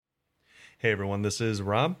Hey everyone, this is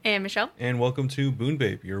Rob, And Michelle. and welcome to Boon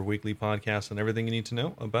Babe, your weekly podcast on everything you need to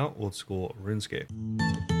know about old school RuneScape.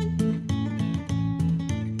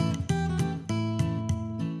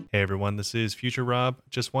 Hey everyone, this is Future Rob.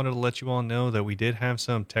 Just wanted to let you all know that we did have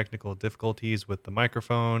some technical difficulties with the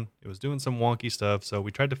microphone. It was doing some wonky stuff, so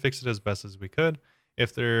we tried to fix it as best as we could.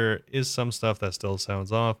 If there is some stuff that still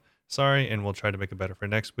sounds off, sorry, and we'll try to make it better for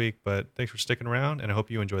next week, but thanks for sticking around, and I hope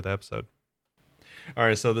you enjoy the episode. All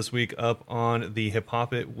right, so this week up on the Hip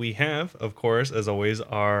Hop It, we have, of course, as always,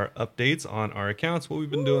 our updates on our accounts, what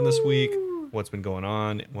we've been doing this week, what's been going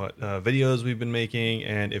on, what videos we've been making,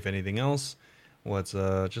 and if anything else, what's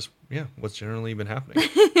generally been happening.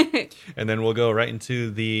 And then we'll go right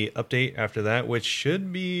into the update after that, which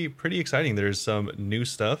should be pretty exciting. There's some new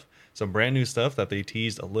stuff, some brand new stuff that they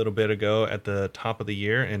teased a little bit ago at the top of the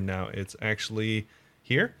year, and now it's actually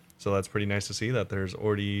here. So that's pretty nice to see that there's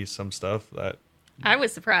already some stuff that I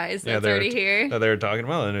was surprised that's already here. that they're talking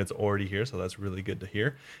about, and it's already here, so that's really good to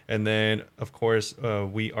hear. And then, of course,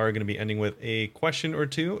 we are going to be ending with a question or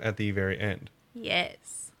two at the very end.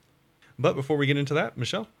 Yes. But before we get into that,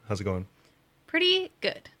 Michelle, how's it going? Pretty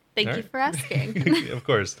good. Thank All you right. for asking. Of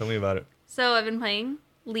course, tell me about it. So I've been playing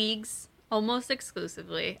leagues almost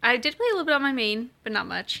exclusively. I did play a little bit on my main, but not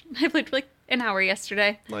much. I played for like an hour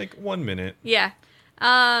yesterday. Like 1 minute. Yeah.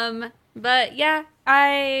 But yeah,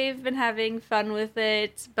 I've been having fun with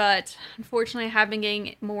it, but unfortunately I have been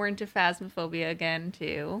getting more into Phasmophobia again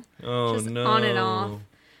too. Oh, Just no. on and off.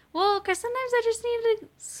 Well, because sometimes I just need to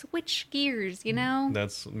switch gears, you know?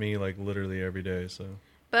 That's me, like, literally every day, so.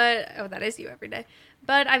 But, oh, that is you every day.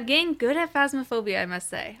 But I've getting good at Phasmophobia, I must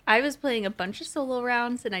say. I was playing a bunch of solo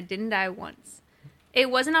rounds and I didn't die once. It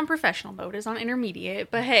wasn't on professional mode, it was on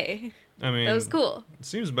intermediate, but hey, I mean, that was cool. it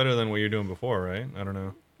seems better than what you're doing before, right? I don't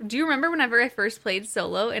know. Do you remember whenever I first played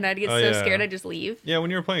solo and I'd get Oh, so yeah. scared I'd just leave? Yeah, when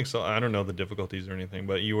you were playing, so I don't know the difficulties or anything,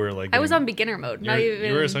 but you were, like... I was getting- on beginner mode, you not were, even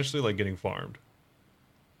you were essentially, like, getting farmed.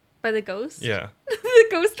 by the ghost. Yeah. The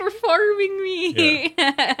ghosts were farming me.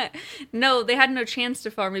 No, they had no chance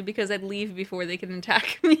to farm me because I'd leave before they could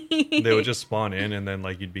attack me. They would just spawn in, and then,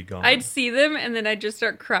 like, you'd be gone. I'd see them and then I'd just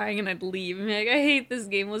start crying and I'd leave and be like, I hate this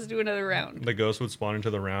game. Let's do another round. The ghost would spawn into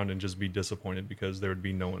the round and just be disappointed because there would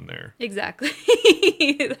be no one there. Exactly.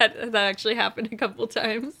 that actually happened a couple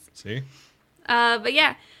times. See? But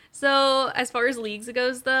yeah. So as far as leagues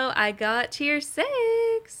goes, though, I got tier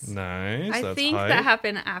 6. Nice. I That's think high. that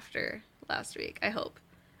happened after last week. I hope.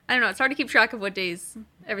 I don't know. It's hard to keep track of what days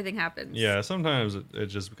everything happens. Yeah, sometimes it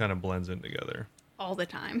just kind of blends in together. All the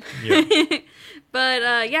time. Yeah.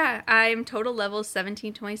 But yeah, I'm total level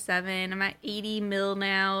 1727. I'm at 80 mil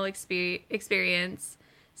now experience.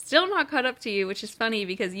 Still not caught up to you, which is funny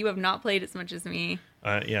because you have not played as much as me.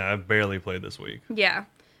 Yeah, I've barely played this week. Yeah.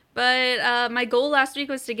 But my goal last week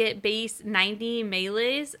was to get base 90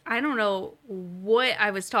 melees. I don't know what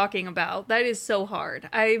I was talking about. That is so hard.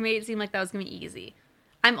 I made it seem like that was going to be easy.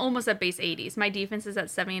 I'm almost at base 80s. My defense is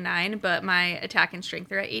at 79, but my attack and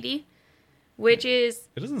strength are at 80, which is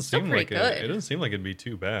It doesn't still seem pretty like good. it doesn't seem like it'd be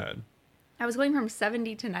too bad. I was going from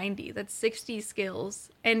 70 to 90. That's 60 skills.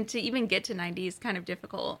 And to even get to 90 is kind of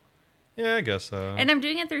difficult. Yeah, I guess so. And I'm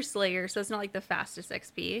doing it through Slayer, so it's not like the fastest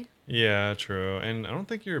XP. Yeah, true. And I don't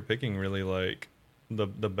think you're picking really like the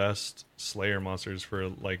best Slayer monsters for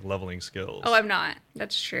like leveling skills. Oh, I'm not.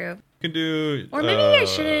 That's true. You could do, Or maybe I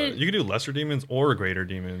shouldn't- You could do lesser demons or greater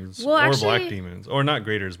demons, Well, or actually- black demons, or not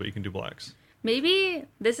graders, but you can do blacks. Maybe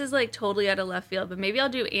this is like totally out of left field, but maybe I'll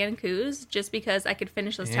do Anku's just because I could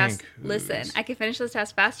finish those tasks. Anku's. Listen, I could finish those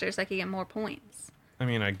tasks faster so I could get more points. I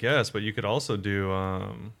mean, I guess, but you could also do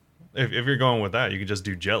if you're going with that, you could just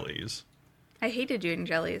do jellies. I hated doing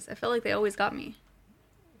jellies. I felt like they always got me.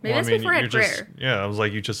 Maybe Well, that's I mean, before I you're had just, prayer. yeah, I was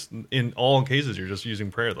like, you just in all cases you're just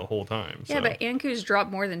using prayer the whole time. Yeah, so. but Anku's drop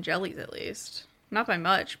more than jellies at least. Not by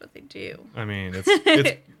much, but they do. I mean,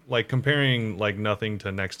 it's like comparing like nothing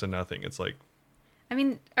to next to nothing. It's like I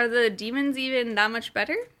mean, are the demons even that much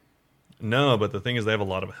better? no, but the thing is they have a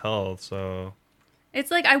lot of health, so It's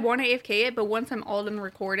like I want to AFK it, but once I'm all done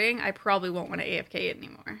recording, I probably won't want to AFK it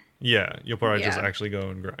anymore. yeah, you'll probably just Yeah. actually go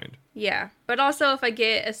and grind. Yeah, but also if I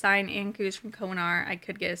get assigned Ankus from Konar, I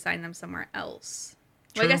could get assigned them somewhere else.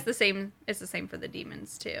 Well, I True. guess the same. It's the same for the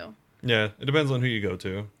demons too. Yeah, it depends on who you go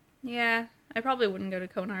to. Yeah, I probably wouldn't go to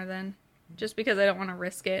Konar then, just because I don't want to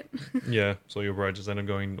risk it. Yeah, so you'll probably just end up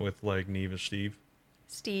going with like Neve or Steve.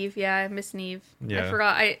 Steve, yeah, I miss Neve. Yeah. I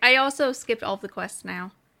forgot. I also skipped all of the quests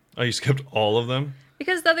now. Oh, you skipped all of them?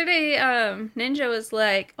 Because the other day, Ninja was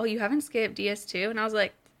like, "Oh, you haven't skipped DS2?" And I was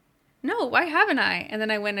like, "No, why haven't I?" And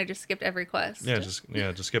then I went and I just skipped every quest. Yeah, just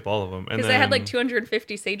skip all of them. And Because I had like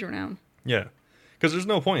 250 Sage Renown. yeah, Because there's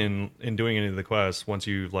no point in doing any of the quests once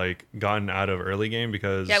you've like gotten out of early game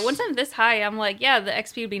because Yeah, once I'm this high, I'm like, yeah, the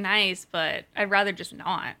XP would be nice, but I'd rather just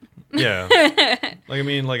not. yeah, like I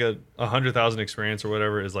mean, like a 100,000 experience or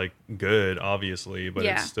whatever is like good, obviously, but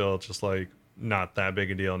Yeah. it's still just like not that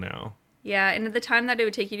big a deal now. Yeah, and at the time that it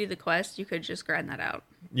would take you to the quest, you could just grind that out.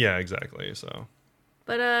 Yeah, exactly. So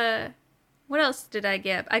But what else did I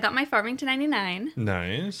get? I got my farming to 99.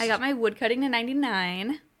 nice. I got my wood cutting to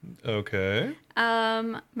 99. Okay.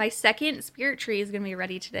 My second spirit tree is gonna be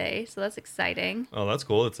ready today, so that's exciting. Oh, that's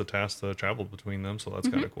cool. It's a task to travel between them, so that's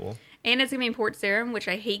kind of cool. And it's gonna be in Port Sarim, which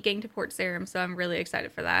I hate getting to Port Sarim, so I'm really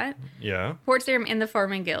excited for that. Yeah. Port Sarim and the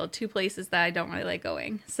Farming Guild, two places that I don't really like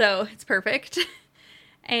going, so it's perfect.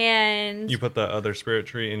 And You put the other spirit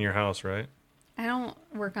tree in your house, right? I don't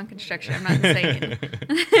work on construction. I'm not insane.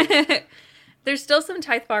 There's still some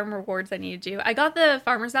Tithe Farm rewards I need to do. I got the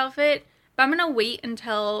farmer's outfit, but I'm gonna wait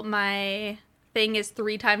until my thing is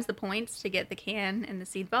 3 times the points to get the can and the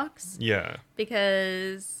seed box Yeah.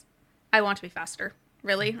 because I want to be faster.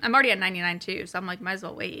 Really, I'm already at 99 too, so I'm like, might as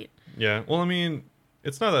well wait. Yeah. Well, I mean,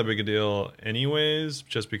 it's not that big a deal anyways,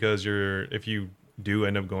 just because if you do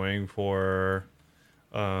end up going for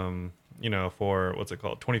for what's it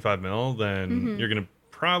called, 25 mil, then you're going to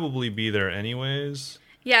probably be there anyways.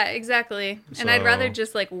 Yeah, exactly. And I'd rather So-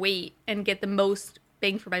 just like wait and get the most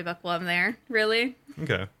bang for my buck while I'm there. Really?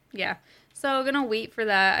 Okay. Yeah. So I'm gonna wait for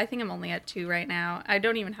that. I think I'm only at 2 right now. I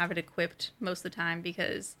don't even have it equipped most of the time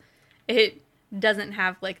because it doesn't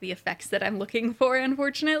have like the effects that I'm looking for,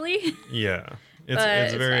 unfortunately. Yeah. But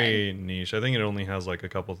It's it's very niche. I think it only has like a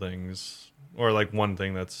couple things or like one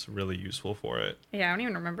thing that's really useful for it. Yeah, I don't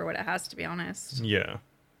even remember what it has, to be honest. Yeah.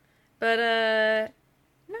 But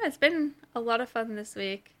no, it's been a lot of fun this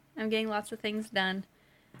week. I'm getting lots of things done.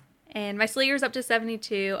 And my Slayer's up to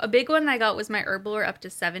 72. A big one I got was my Herblore up to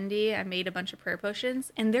 70. I made a bunch of prayer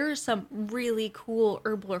potions. And there are some really cool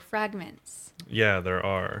Herblore fragments. Yeah, there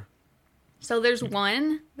are. So there's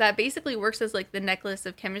one that basically works as like the necklace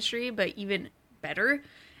of chemistry, but even better.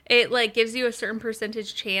 It like gives you a certain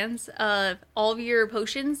percentage chance of all of your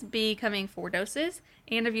potions becoming 4 doses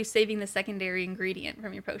and of you saving the secondary ingredient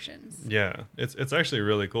from your potions. Yeah, it's actually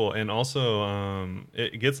really cool, and also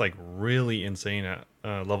it gets like really insane at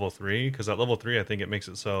level 3 because at level 3 I think it makes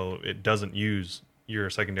it so it doesn't use your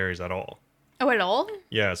secondaries at all. Oh, at all?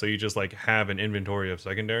 Yeah, so you just like have an inventory of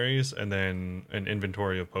secondaries and then an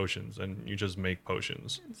inventory of potions, and you just make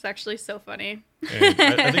potions. It's actually so funny. And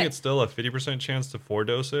I think it's still a 50% chance to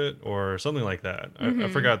 4-dose it or something like that. I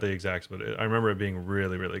forgot the exacts, but I remember it being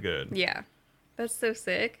really, really good. Yeah. That's so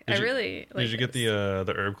sick. Did I you- really like Did you get this.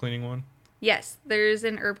 the herb cleaning one? Yes, there's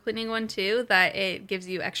an herb cleaning one too that it gives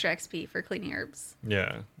you extra XP for cleaning herbs.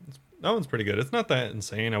 Yeah, that one's pretty good. It's not that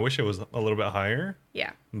insane. I wish it was a little bit higher,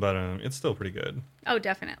 Yeah. but it's still pretty good. Oh,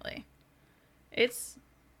 definitely. It's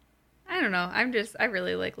I don't know. I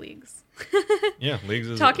really like Leagues. Yeah, Leagues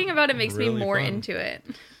is Talking about it makes me really more fun. into it.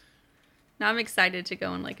 Now I'm excited to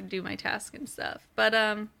go and like do my task and stuff. But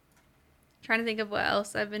trying to think of what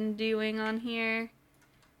else I've been doing on here.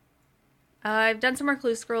 I've done some more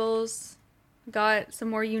clue scrolls. Got some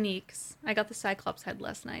more uniques. I got the Cyclops head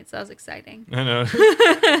last night, so that was exciting. I know.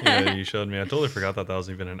 Yeah, you showed me. I totally forgot that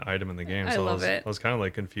was even an item in the game. I So love it. I was kind of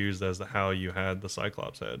like confused as to how you had the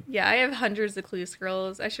Cyclops head. Yeah, I have hundreds of clue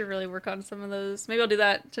scrolls. I should really work on some of those. Maybe I'll do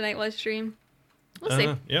that tonight while I stream. We'll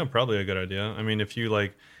see. Yeah, probably a good idea. I mean, if you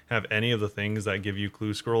like have any of the things that give you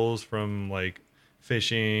clue scrolls from like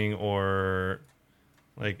fishing or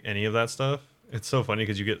like any of that stuff, it's so funny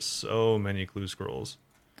because you get so many clue scrolls.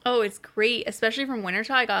 Oh, it's great, especially from Wintertot.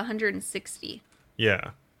 I got 160 Yeah.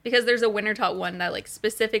 because there's a Wintertot one that like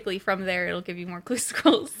specifically from there it'll give you more clue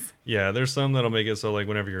scrolls. Yeah, there's some that'll make it so like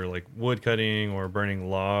whenever you're like wood cutting or burning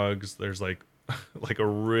logs, there's like like a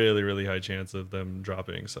really, really high chance of them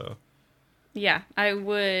dropping. So Yeah, I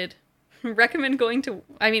would recommend going to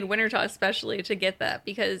Wintertot especially to get that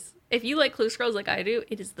because if you like clue scrolls like I do,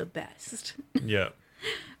 it is the best. yeah.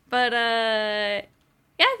 But yeah,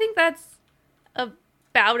 I think that's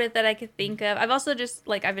about it that I could think of. I've also just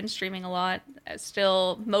like I've been streaming a lot.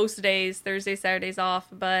 Still most days, Thursdays, Saturdays off,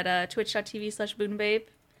 but twitch.tv/boonbabe.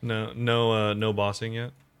 No bossing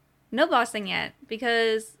yet. No bossing yet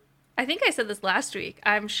because I think I said this last week.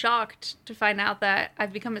 I'm shocked to find out that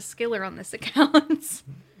I've become a skiller on this account.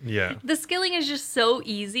 Yeah. The skilling is just so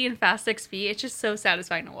easy and fast XP. It's just so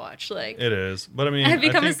satisfying to watch. Like It is. But I mean, I've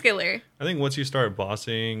become I a think, skiller. I think once you start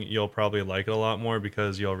bossing, you'll probably like it a lot more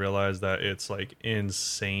because you'll realize that it's like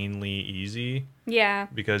insanely easy Yeah.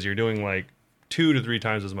 because you're doing like 2 to 3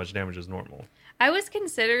 times as much damage as normal. I was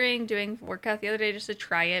considering doing workout the other day just to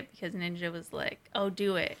try it because Ninja was like, "Oh,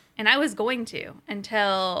 do it," and I was going to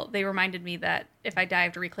until they reminded me that if I die, I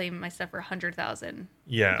have to reclaim my stuff for 100,000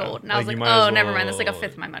 gold, and I was like, "Oh, never mind. That's like a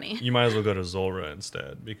fifth of my money." You might as well go to Zulrah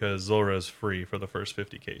instead because Zulrah is free for the first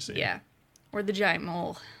 50k scene. Yeah, or the giant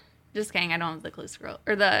mole. Just kidding. I don't have the clue scroll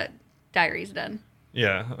or the diaries done.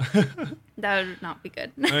 Yeah. That would not be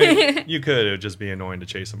good. I mean, you could. It would just be annoying to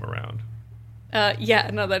chase him around. Yeah,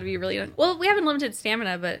 no, that'd be really annoying. Well, we have unlimited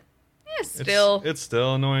stamina, but still. It's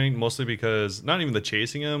still annoying, mostly because not even the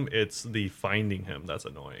chasing him, it's the finding him that's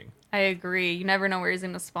annoying. I agree. You never know where he's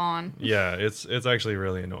going to spawn. Yeah, it's actually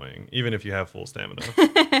really annoying, even if you have full stamina.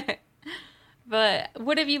 But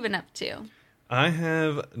what have you been up to? I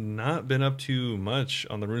have not been up to much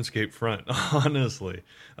on the RuneScape front, honestly.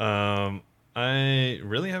 I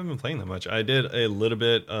really haven't been playing that much. I did a little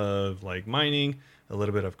bit of like mining, a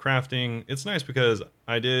little bit of crafting. It's nice because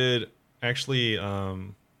I did actually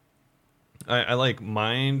I like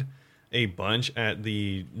mined a bunch at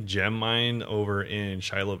the gem mine over in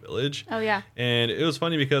Shiloh Village. Oh yeah. And it was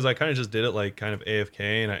funny because I kind of just did it like kind of AFK,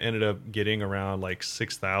 and I ended up getting around like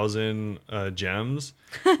 6,000 gems,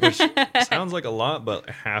 which sounds like a lot, but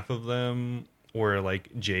half of them were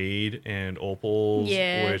like jade and opals,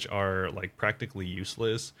 which are like practically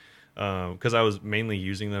useless because I was mainly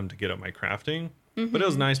using them to get up my crafting. But it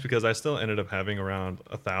was nice because I still ended up having around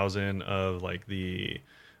 1,000 of like the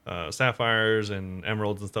sapphires and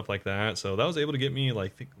emeralds and stuff like that. So that was able to get me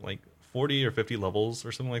like 40 or 50 levels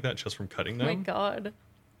or something like that just from cutting them. Oh my god.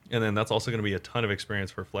 And then that's also going to be a ton of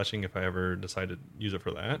experience for fleshing if I ever decide to use it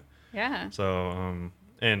for that. Yeah. So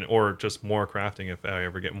and or just more crafting if I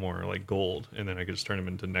ever get more like gold, and then I could just turn them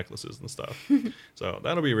into necklaces and stuff. So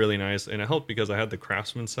that'll be really nice. And it helped because I had the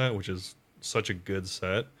craftsman set, which is such a good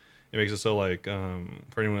set. It makes it so like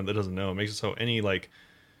for anyone that doesn't know, it makes it so any like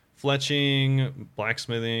fletching,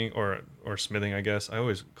 blacksmithing, or smithing, I guess. I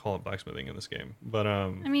always call it blacksmithing in this game. But I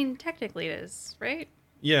mean, technically it is, right?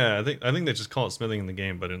 yeah, I think they just call it smithing in the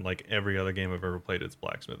game, but in like every other game I've ever played, it's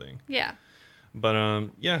blacksmithing. Yeah. But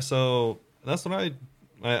yeah, so that's what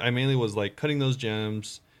I mainly was like cutting those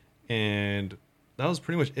gems, and that was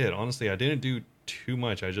pretty much it. Honestly, I didn't do too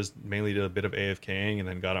much. I just mainly did a bit of AFKing and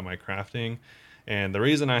then got on my crafting. And the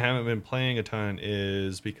reason I haven't been playing a ton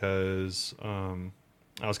is because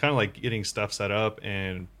I was kind of like getting stuff set up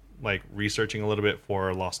and like researching a little bit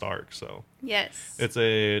for Lost Ark. So yes, it's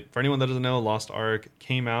for anyone that doesn't know, Lost Ark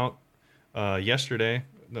came out yesterday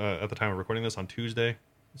at the time of recording this on Tuesday.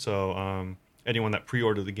 So anyone that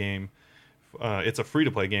pre-ordered the game, it's a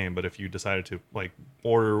free-to-play game, but if you decided to like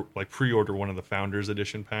pre-order one of the Founders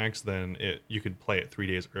Edition packs, then you could play it 3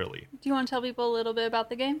 days early. Do you want to tell people a little bit about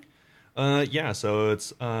the game? Yeah, so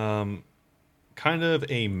it's kind of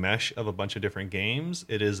a mesh of a bunch of different games.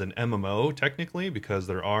 It is an MMO technically because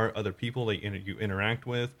there are other people that you interact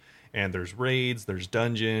with, and there's raids, there's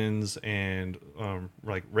dungeons, and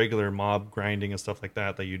like regular mob grinding and stuff like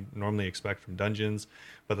that you normally expect from dungeons.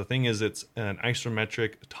 But the thing is, it's an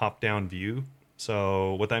isometric top-down view.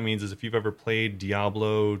 So what that means is if you've ever played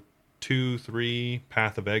Diablo 2, 3,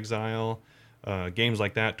 Path of Exile, games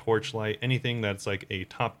like that, Torchlight, anything that's like a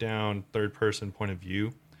top-down, third-person point of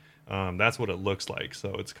view, that's what it looks like.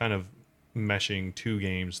 So it's kind of meshing two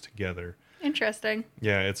games together. Interesting.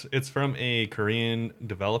 Yeah, it's from a Korean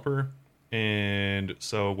developer, and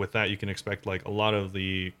so with that you can expect like a lot of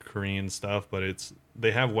the Korean stuff, but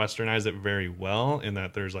they have westernized it very well in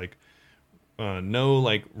that there's like no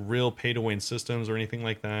like real pay-to-win systems or anything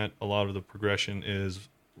like that. A lot of the progression is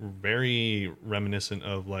very reminiscent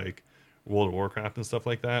of like World of Warcraft and stuff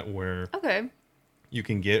like that, where you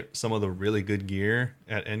can get some of the really good gear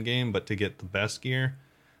at endgame, but to get the best gear,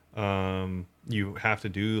 you have to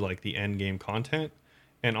do like the end game content.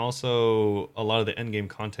 And also a lot of the end game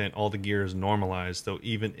content, all the gear is normalized. So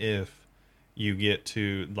even if you get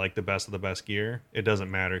to like the best of the best gear, it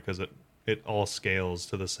doesn't matter because it all scales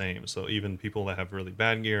to the same. So even people that have really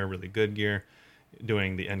bad gear, really good gear,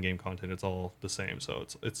 doing the end game content, it's all the same. So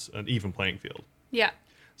it's an even playing field. Yeah.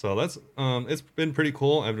 So that's it's been pretty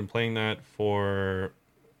cool. I've been playing that for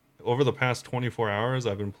over the past 24 hours.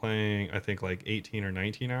 I've been playing, I think, like 18 or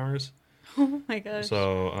 19 hours. Oh my gosh.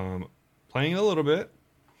 So playing it a little bit,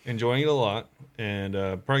 enjoying it a lot, and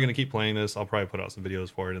probably gonna keep playing this. I'll probably put out some videos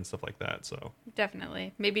for it and stuff like that. So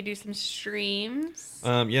definitely, maybe do some streams.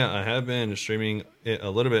 Yeah, I have been streaming it a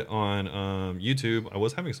little bit on YouTube. I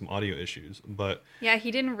was having some audio issues, but yeah, he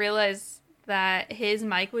didn't realize that his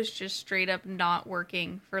mic was just straight up not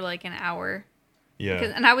working for like an hour. Yeah.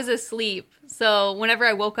 And I was asleep. So whenever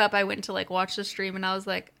I woke up, I went to like watch the stream and I was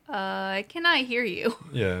like, I cannot hear you.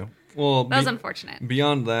 Yeah. Well, That was unfortunate.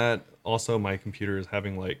 beyond that, also my computer is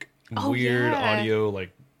having like weird yeah. audio,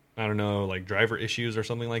 like I don't know, like driver issues or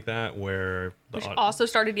something like that, where Which also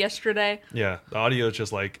started yesterday. the audio is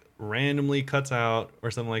just like randomly cuts out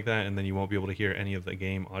or something like that, and then you won't be able to hear any of the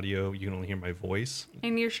game audio. You can only hear my voice.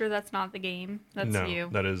 And you're sure that's not the game? That's No, you.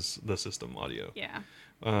 that is the system audio. Yeah.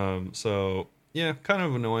 So yeah, kind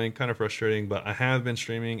of annoying, kind of frustrating, but I have been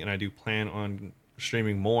streaming and I do plan on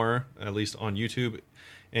streaming more, at least on YouTube.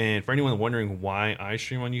 And for anyone wondering why I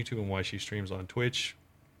stream on YouTube and why she streams on Twitch,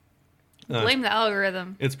 Blame the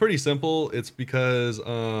algorithm. it's pretty simple. It's because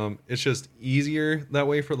it's just easier that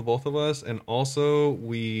way for the both of us. And also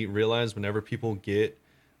we realize whenever people get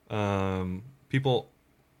people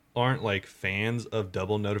aren't like fans of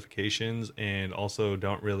double notifications and also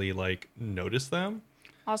don't really like notice them.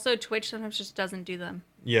 Also, Twitch sometimes just doesn't do them.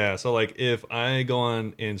 Yeah, so like if I go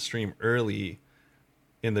on and stream early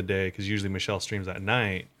in the day, because usually Michelle streams at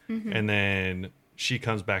night, and then she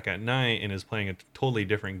comes back at night and is playing a totally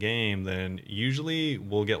different game, then usually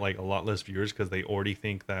we'll get like a lot less viewers because they already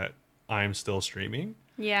think that I'm still streaming.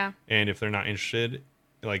 Yeah. And if they're not interested,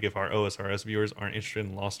 like if our OSRS viewers aren't interested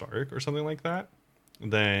in Lost Ark or something like that,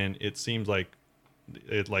 then it seems like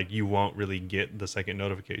you won't really get the second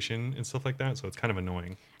notification and stuff like that. So it's kind of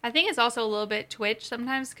annoying. I think it's also a little bit Twitch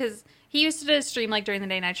sometimes because he used to stream like during the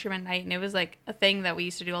day and I'd stream at night, and it was like a thing that we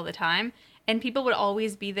used to do all the time. And people would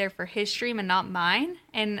always be there for his stream and not mine.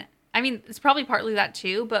 And I mean, it's probably partly that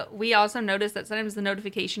too, but we also noticed that sometimes the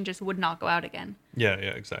notification just would not go out again. Yeah,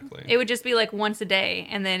 exactly. It would just be like once a day,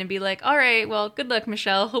 and then it'd be like, all right, well, good luck,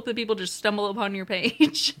 Michelle. Hope that people just stumble upon your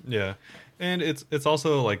page. Yeah. And it's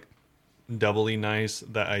also like doubly nice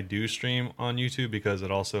that I do stream on YouTube because it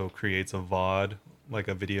also creates a VOD, like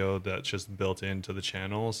a video that's just built into the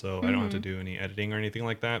channel. So I don't have to do any editing or anything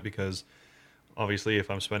like that, because obviously if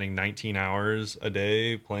I'm spending 19 hours a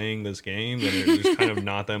day playing this game, then there's kind of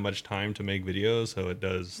not that much time to make videos. So it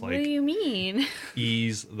does What do like you mean?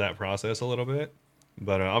 ease that process a little bit.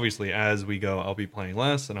 But obviously as we go, I'll be playing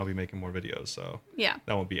less and I'll be making more videos. So Yeah.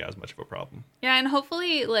 that won't be as much of a problem. Yeah, and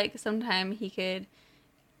hopefully, like, sometime he could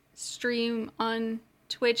stream on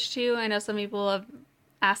Twitch too. I know some people have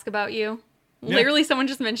asked about you. Yeah. Literally, someone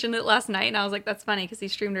just mentioned it last night, and I was like, that's funny because he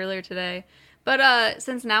streamed earlier today. But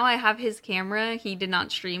since now I have his camera, he did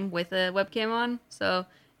not stream with a webcam on. So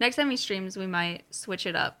next time he streams, we might switch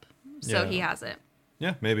it up so Yeah. he has it.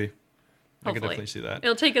 Yeah, maybe. I could Hopefully. definitely see that.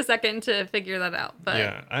 It'll take a second to figure that out, but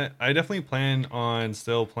Yeah, I definitely plan on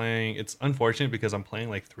still playing. It's unfortunate because I'm playing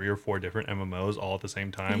like 3 or 4 different MMOs all at the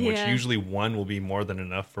same time, which Yeah. usually one will be more than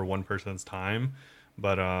enough for one person's time.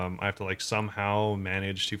 But I have to like somehow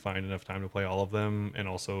manage to find enough time to play all of them and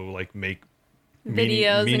also like make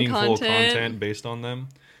videos and meaningful content. based on them.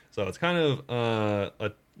 So it's kind of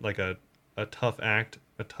a tough act,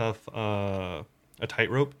 a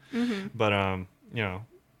tightrope. But you know,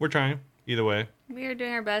 we're trying either way. We are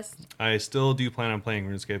doing our best. I still do plan on playing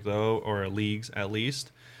RuneScape though, or leagues at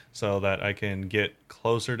least, so that I can get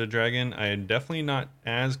closer to Dragon. I am definitely not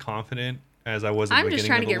as confident as I was at the I'm beginning just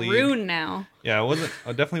trying of to the get league. Rune now. Yeah,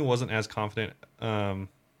 I definitely wasn't as confident.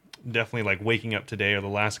 Definitely like waking up today or the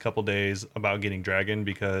last couple days about getting Dragon,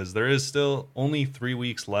 because there is still only 3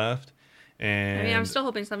 weeks left. And I mean, I'm still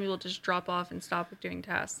hoping some people just drop off and stop with doing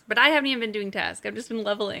tasks. But I haven't even been doing tasks. I've just been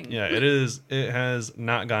leveling. yeah, it has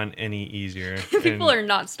not gotten any easier. People And, are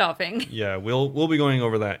not stopping. yeah, we'll be going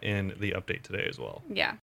over that in the update today as well.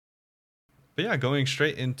 Yeah. But yeah, going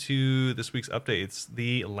straight into this week's updates,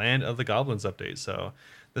 the Land of the Goblins update. So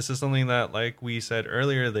this is something that, like we said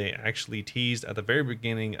earlier, they actually teased at the very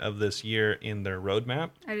beginning of this year in their roadmap.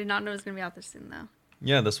 I did not know it was going to be out this soon, though.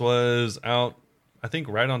 Yeah, this was out, I think,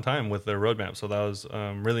 right on time with their roadmap. So that was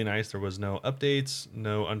really nice. There was no updates,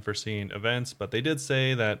 no unforeseen events, but they did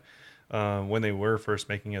say that when they were first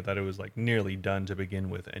making it, that it was like nearly done to begin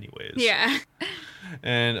with anyways. Yeah.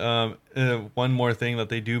 And one more thing that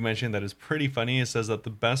they do mention that is pretty funny, it says that the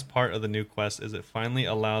best part of the new quest is it finally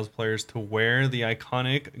allows players to wear the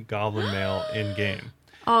iconic goblin mail in game.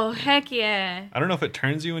 Oh, heck yeah. I don't know if it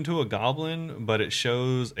turns you into a goblin, but it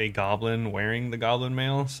shows a goblin wearing the goblin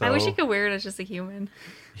mail. So I wish you could wear it as just a human.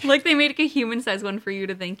 Like they made like a human size one for you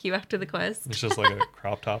to thank you after the quest. it's just like a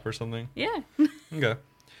crop top or something. Yeah. Okay.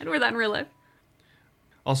 I'd wear that in real life.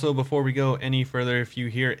 Also, before we go any further, if you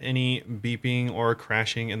hear any beeping or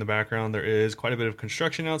crashing in the background, there is quite a bit of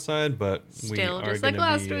construction outside, but Still we are just like gonna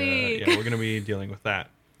last be, week. yeah, we're going to be dealing with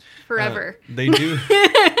that. Forever. They do,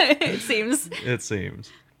 It seems. it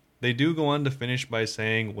seems. They do go on to finish by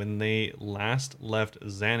saying when they last left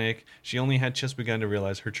Zanuck, she only had just begun to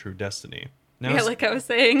realize her true destiny. Now, Yeah, like I was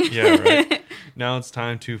saying. yeah, right. Now it's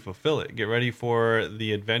time to fulfill it. Get ready for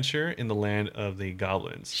the adventure in the land of the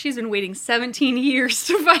goblins. She's been waiting 17 years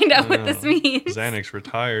to find out what this means. Xanax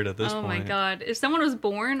retired at this Oh point. my god. If someone was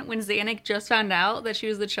born when Xanax just found out that she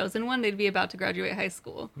was the chosen one, they'd be about to graduate high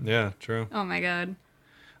school. Yeah, true. Oh my god.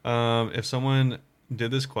 If someone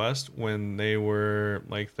did this quest when they were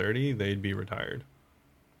like 30, they'd be retired.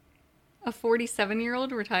 A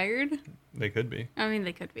 47-year-old retired? They could be. I mean,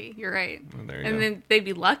 they could be. You're right. Well, there you And go. then they'd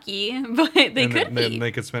be lucky, but they And could then be.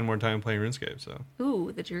 they could spend more time playing RuneScape. So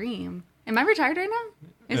Ooh, the dream. Am I retired right now?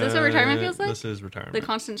 Is this what retirement feels like? This is retirement. The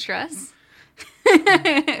constant stress?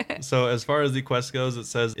 So as far as the quest goes, it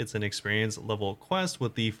says it's an experience level quest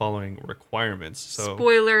with the following requirements. So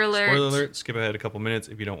Spoiler alert. Spoiler alert, skip ahead a couple minutes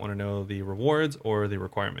if you don't want to know the rewards or the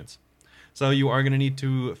requirements. So you are going to need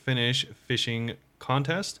to finish fishing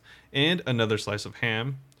contest and another slice of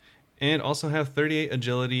ham, and also have 38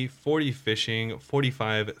 agility, 40 fishing,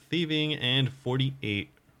 45 thieving, and 48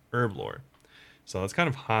 herb lore. So it's kind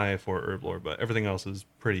of high for herb lore, but everything else is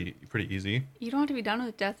pretty easy. You don't have to be done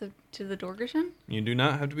with to the Dorgashin? You do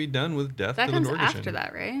not have to be done with Death That to the comes Dorgashin. after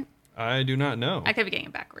that, right? I do not know. I could be getting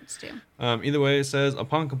it backwards, too. Either way, it says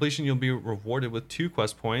upon completion, you'll be rewarded with 2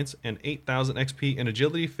 quest points and 8,000 XP in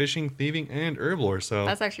agility, fishing, thieving, and herb lore. So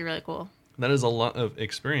That's actually really cool. that is a lot of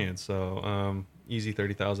experience. So easy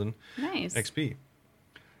 30,000 Nice. XP.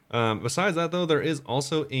 Besides that, though, there is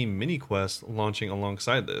also a mini quest launching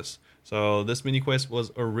alongside this. So this mini quest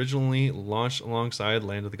was originally launched alongside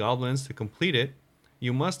Land of the Goblins. To complete it,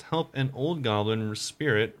 you must help an old goblin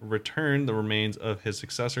spirit return the remains of his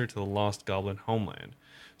successor to the lost goblin homeland.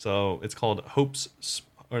 So it's called Hope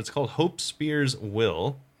Spear's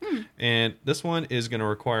Will, and this one is going to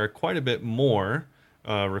require quite a bit more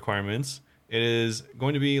requirements. It is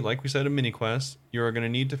going to be, like we said, a mini quest. You are going to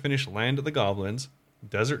need to finish Land of the Goblins,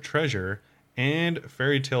 Desert Treasure, and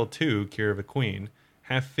Fairy Tale 2: Cure of a Queen.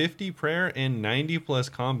 Have 50 prayer and 90 plus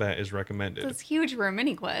combat is recommended. That's huge for a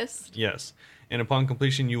mini quest. Yes. And upon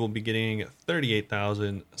completion, you will be getting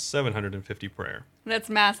 38,750 prayer. That's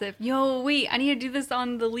massive. Yo, wait, I need to do this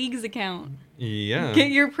on the League's account. Yeah.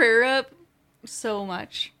 Get your prayer up so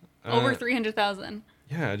much. Over Uh, 300,000.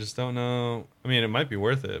 Yeah, I just don't know. I mean, it might be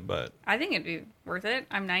worth it, but I think it'd be worth it.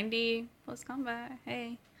 I'm 90 plus combat.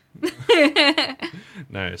 Hey.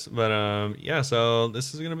 nice. But yeah, so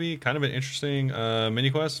this is going to be kind of an interesting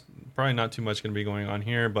mini quest. Probably not too much going to be going on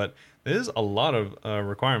here, but there is a lot of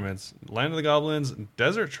requirements. Land of the Goblins,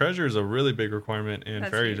 Desert Treasure is a really big requirement in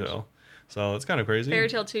That's Fairy huge. Tale. So it's kind of crazy. Fairy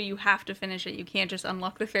Tale 2, you have to finish it. You can't just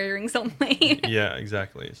unlock the fairy rings only. Yeah,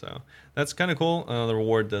 exactly. So that's kind of cool. The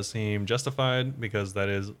reward does seem justified because that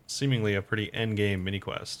is seemingly a pretty end game mini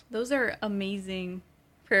quest. Those are amazing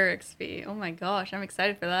prayer XP. Oh my gosh, I'm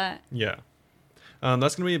excited for that. Yeah.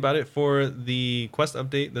 That's going to be about it for the quest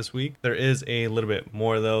update this week. There is a little bit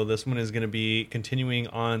more, though. This one is going to be continuing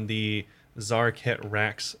on the Zarket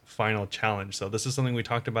Rax final challenge. So this is something we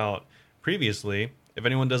talked about previously. If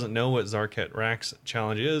anyone doesn't know what Zarket Rax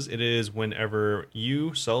challenge is, it is whenever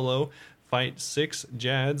you, solo, fight 6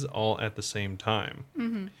 Jads all at the same time.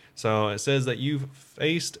 Mm-hmm. So it says that you've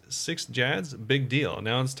faced 6 Jads. Big deal.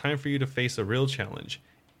 Now it's time for you to face a real challenge.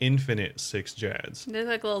 Infinite 6 Jads. They're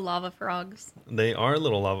like little lava frogs. They are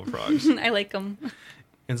little lava frogs. I like them.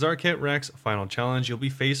 In Zarket Rax's final challenge, you'll be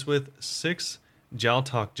faced with 6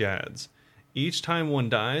 Jaltok Jads. Each time one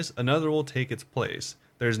dies, another will take its place.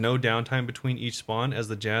 There's no downtime between each spawn as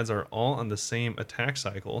the Jads are all on the same attack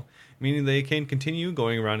cycle, meaning they can continue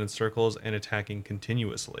going around in circles and attacking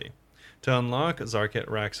continuously. To unlock Zarket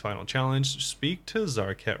Rax's final challenge, speak to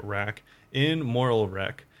Zarket Rak in Moral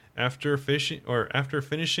Wreck after finishing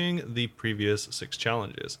the previous 6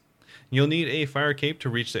 challenges. You'll need a fire cape to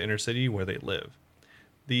reach the inner city where they live.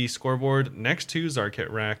 The scoreboard next to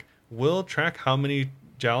Zarket Rak will track how many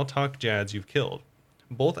Jaltok Jads you've killed,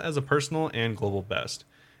 both as a personal and global best.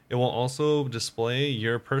 It will also display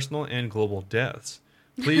your personal and global deaths.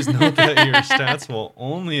 Please note that your stats will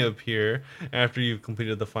only appear after you've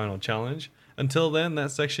completed the final challenge. Until then,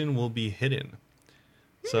 that section will be hidden.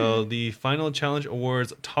 So the final challenge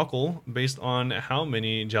awards toggle based on how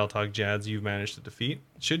many Jaltok Jads you've managed to defeat.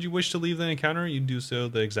 Should you wish to leave the encounter, you do so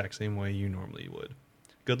the exact same way you normally would.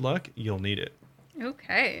 Good luck, you'll need it.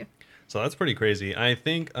 Okay. So that's pretty crazy. I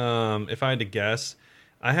think if I had to guess,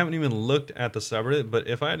 I haven't even looked at the subreddit, but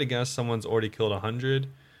if I had to guess, someone's already killed 100.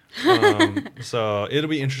 So it'll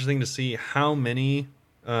be interesting to see how many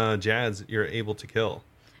Jads you're able to kill.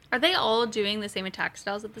 Are they all doing the same attack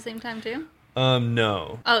styles at the same time too?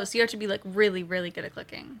 No. Oh, so you have to be like really, really good at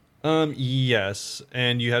clicking. Yes,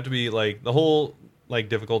 and you have to be like the whole like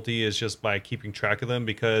difficulty is just by keeping track of them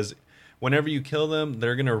because whenever you kill them,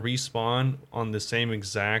 they're going to respawn on the same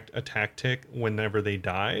exact attack tick whenever they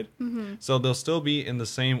died. So they'll still be in the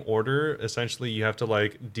same order. Essentially, you have to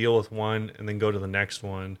like deal with one and then go to the next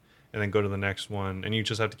one and then go to the next one. And you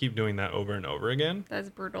just have to keep doing that over and over again. That's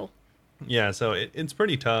brutal. Yeah, so it's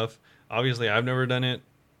pretty tough. Obviously, I've never done it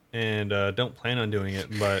and don't plan on doing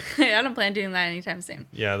it. But I don't plan on doing that anytime soon.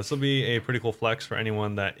 yeah, this will be a pretty cool flex for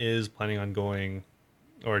anyone that is planning on going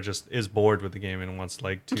or just is bored with the game and wants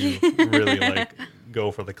like to really like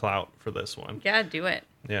go for the clout for this one. Yeah, do it.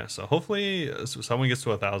 Yeah, so hopefully someone gets to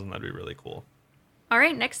 1,000. That'd be really cool. All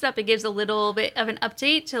right, next up, it gives a little bit of an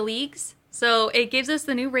update to leagues. So it gives us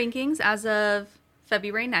the new rankings as of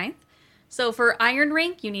February 9th. So for Iron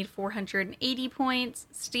Rank, you need 480 points.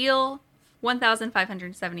 Steel,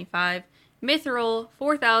 1,575. Mithril,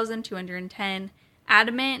 4,210.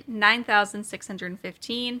 Adamant,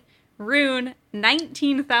 9,615. Rune,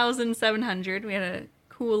 19,700. We had a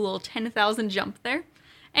cool little 10,000 jump there.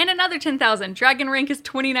 And another 10,000. Dragon rank is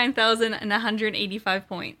 29,185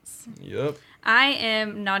 points. Yep. I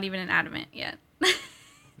am not even an adamant yet.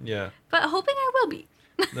 Yeah. But hoping I will be.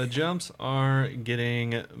 The jumps are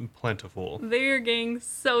getting plentiful. They're getting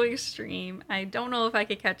so extreme. I don't know if I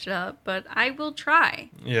could catch up, but I will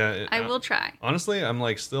try. Yeah. I will try. Honestly, I'm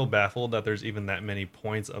like still baffled that there's even that many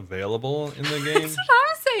points available in the game. That's what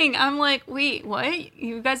I'm saying. I'm like, wait, what?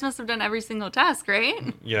 You guys must have done every single task,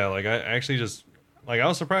 right? Yeah, like I actually just like I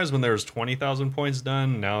was surprised when there was 20,000 points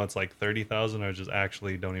done. Now it's like 30,000. I just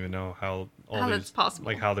actually don't even know how that's possible.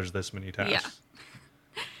 Like how there's this many tasks. Yeah.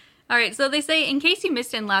 All right, so they say, in case you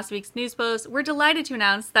missed it in last week's news post, we're delighted to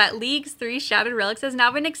announce that League's 3 Shattered Relics has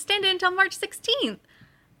now been extended until March 16th.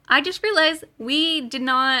 I just realized we did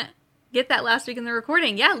not get that last week in the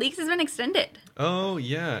recording. Yeah, Leagues has been extended. Oh,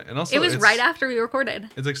 yeah. And also it was right after we recorded.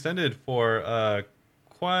 It's extended for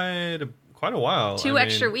quite a while. 2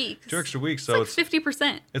 extra weeks. 2 extra weeks, so it's like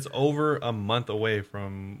 50%. It's over a month away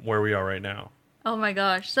from where we are right now. Oh my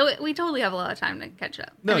gosh. So we totally have a lot of time to catch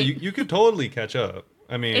up. No, I mean, you could totally catch up.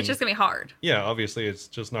 I mean, it's just going to be hard. Yeah, obviously it's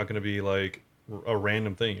just not going to be like a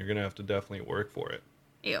random thing. You're going to have to definitely work for it.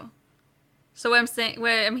 Ew. So what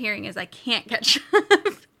I'm hearing is I can't catch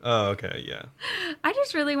up. Oh, okay, yeah. I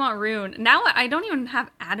just really want Rune. Now I don't even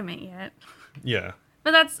have Adamant yet. Yeah.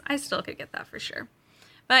 But I still could get that for sure.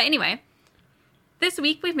 But anyway, this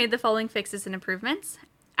week we've made the following fixes and improvements.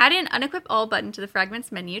 Add in unequip all button to the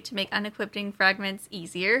fragments menu to make unequipping fragments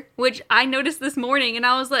easier, which I noticed this morning and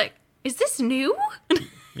I was like, is this new?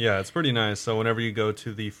 Yeah, it's pretty nice. So whenever you go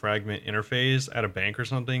to the fragment interface at a bank or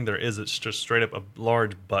something, there is just straight up a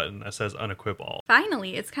large button that says unequip all.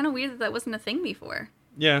 Finally, it's kind of weird that wasn't a thing before.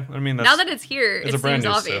 Yeah, I mean, now that it's here, it's it a brand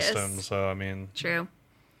seems new obvious. system, so I mean... True.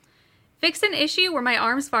 Fixed an issue where my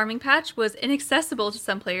arms farming patch was inaccessible to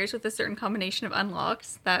some players with a certain combination of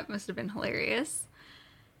unlocks. That must have been hilarious.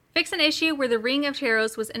 Fix an issue where the Ring of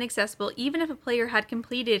Taros was inaccessible even if a player had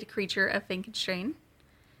completed Creature of Finkenstrain.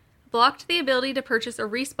 Blocked the ability to purchase a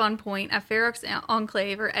respawn point at Ferox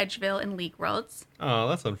Enclave or Edgevale in League Worlds. Oh,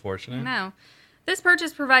 that's unfortunate. No. This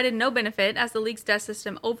purchase provided no benefit as the League's death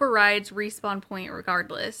system overrides respawn point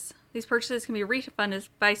regardless. These purchases can be refunded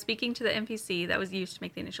by speaking to the NPC that was used to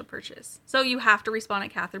make the initial purchase. So you have to respawn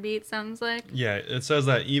at Catherby, it sounds like. Yeah, it says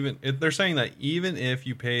that they're saying that even if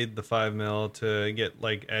you paid the 5 mil to get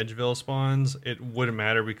like Edgeville spawns, it wouldn't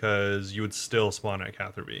matter because you would still spawn at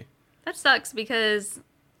Catherby. That sucks because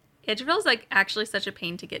Edgeville's like actually such a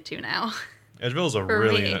pain to get to now. Edgeville's a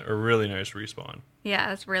really nice respawn. Yeah,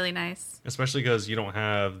 that's really nice. Especially because you don't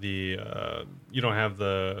have the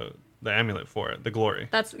amulet for it, the glory.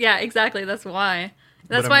 Yeah, exactly. That's why.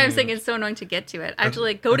 That's why I'm saying it's so annoying to get to it. I have to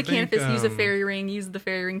like go to Canopus, use a fairy ring, use the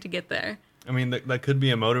fairy ring to get there. I mean, that could be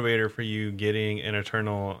a motivator for you getting an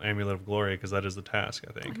eternal amulet of glory because that is the task,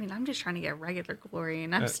 I think. I mean, I'm just trying to get regular glory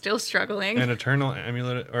and I'm still struggling. An eternal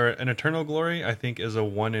amulet or an eternal glory, I think, is a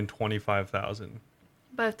 1 in 25,000.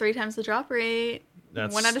 But 3 times the drop rate.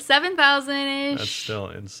 That's 1 out of 7,000-ish. That's still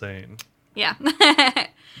insane. Yeah.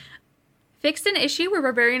 Fixed an issue where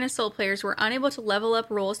Barbarian Assault players were unable to level up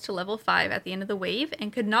rolls to level 5 at the end of the wave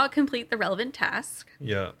and could not complete the relevant task.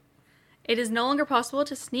 Yeah. It is no longer possible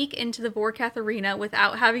to sneak into the Vorkath arena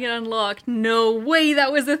without having it unlocked. No way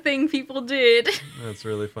that was a thing people did. That's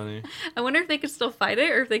really funny. I wonder if they could still fight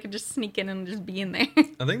it or if they could just sneak in and just be in there.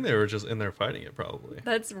 I think they were just in there fighting it, probably.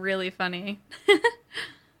 That's really funny.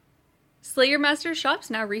 Slayer Master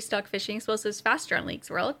shops now restock fishing explosives faster on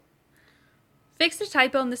League's World. Fixed a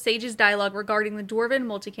typo in the Sage's dialogue regarding the Dwarven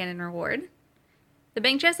multi-cannon reward. The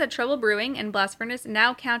bank chests at Trouble Brewing and Blast Furnace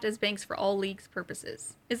now count as banks for all League's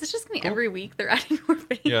purposes. Is this just going to be every week they're adding more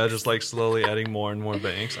banks? Yeah, just like slowly adding more and more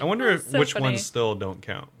banks. I wonder which ones still don't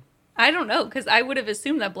count. I don't know, because I would have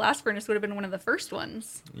assumed that Blast Furnace would have been one of the first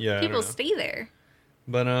ones. Yeah, I People don't know. stay there.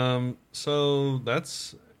 But so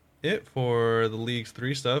that's it for the Leagues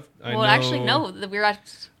 3 stuff. Actually, no.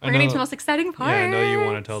 We're getting to the most exciting part. Yeah, I know you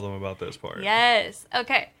want to tell them about this part. Yes.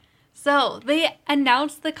 Okay. So they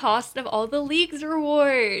announced the cost of all the Leagues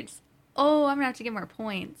rewards. Oh, I'm gonna have to get more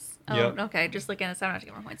points. Oh, Yep. okay. Just looking at this, I'm gonna have to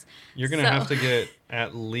get more points. You're gonna have to get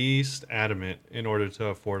at least Adamant in order to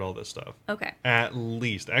afford all this stuff. Okay. At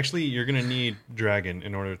least. Actually, you're gonna need Dragon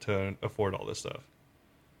in order to afford all this stuff.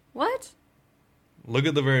 What? Look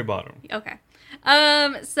at the very bottom. Okay.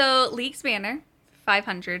 So League's Banner,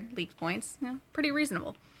 500 League points. Yeah, pretty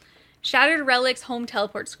reasonable. Shattered Relics Home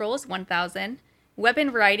Teleport Scroll is 1,000.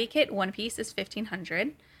 Weapon Variety Kit, 1 piece, is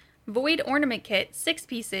 1,500. Void Ornament Kit, 6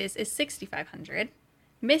 pieces, is 6,500.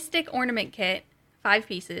 Mystic Ornament Kit, 5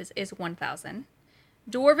 pieces, is 1,000.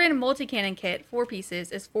 Dwarven Multi-Cannon Kit, 4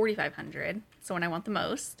 pieces, is 4,500. So when I want the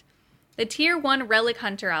most. The Tier 1 Relic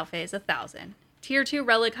Hunter outfit is 1,000. Tier 2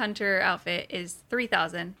 Relic Hunter outfit is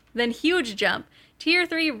 3,000. Then huge jump. Tier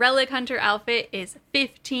 3 Relic Hunter outfit is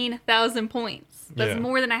 15,000 points. That's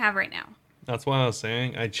more than I have right now. That's why I was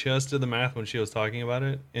saying, I just did the math when she was talking about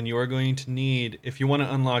it, and you are going to need, if you want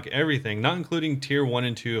to unlock everything, not including Tier 1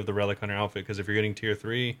 and 2 of the Relic Hunter outfit, because if you're getting Tier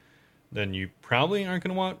 3, then you probably aren't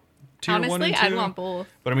going to want Tier 1 and 2. Honestly, I'd want both.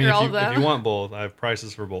 But I mean, if you want both, I have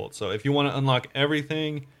prices for both. So if you want to unlock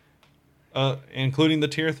everything, including the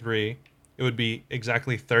Tier 3, it would be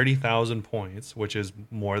exactly 30,000 points, which is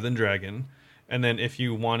more than Dragon. And then if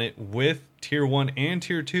you want it with Tier 1 and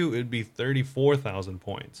Tier 2, it would be 34,000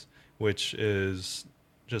 points, which is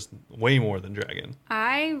just way more than Dragon.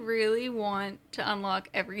 I really want to unlock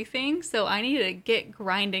everything, so I need to get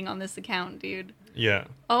grinding on this account, dude. Yeah.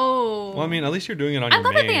 Oh. Well, I mean, at least you're doing it on your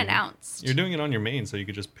main. I love that they announced. You're doing it on your main, so you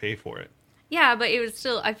could just pay for it. Yeah, but it was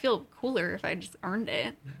still, I feel cooler if I just earned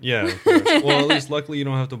it. Yeah, of course. Well, at least luckily you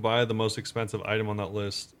don't have to buy the most expensive item on that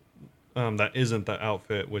list that isn't the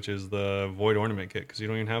outfit, which is the Void Ornament Kit, because you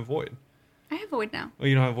don't even have Void. I have Void now. Well,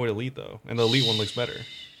 you don't have Void Elite, though, and the Elite one looks better.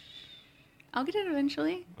 I'll get it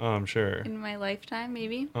eventually. Oh, I'm sure. In my lifetime,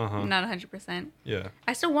 maybe. Uh-huh. Not 100%. Yeah.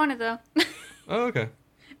 I still want it, though. Oh, okay.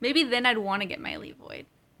 Maybe then I'd want to get my Elite Void.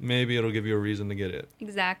 Maybe it'll give you a reason to get it.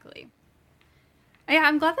 Exactly. Yeah,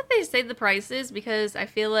 I'm glad that they say the prices because I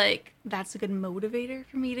feel like that's a good motivator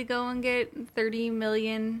for me to go and get 30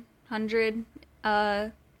 million, 100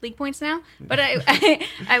 league points now. But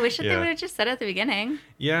I wish that they would have just said it at the beginning.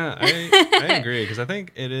 Yeah, I agree because I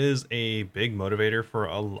think it is a big motivator for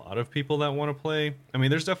a lot of people that want to play. I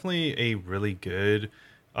mean, there's definitely a really good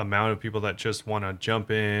amount of people that just want to jump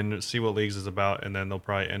in, see what Leagues is about, and then they'll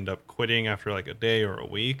probably end up quitting after like a day or a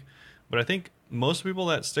week. But I think most people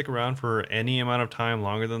that stick around for any amount of time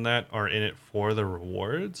longer than that are in it for the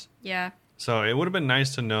rewards. Yeah. So it would have been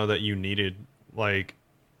nice to know that you needed like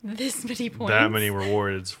this many points, that many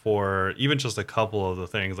rewards for even just a couple of the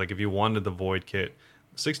things. Like if you wanted the Void Kit,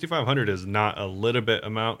 6,500 is not a little bit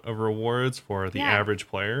amount of rewards for the average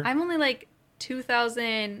player. I'm only like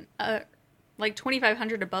 2,000, like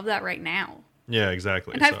 2,500 above that right now. Yeah,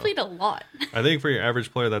 exactly. And I've played a lot. I think for your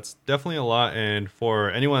average player, that's definitely a lot. And for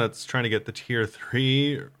anyone that's trying to get the Tier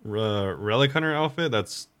 3 Relic Hunter outfit,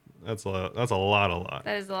 that's a lot. That is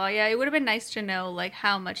a lot. Yeah, it would have been nice to know like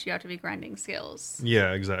how much you have to be grinding skills.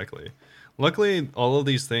 Yeah, exactly. Luckily, all of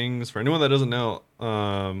these things, for anyone that doesn't know,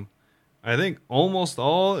 I think almost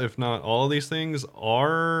all, if not all of these things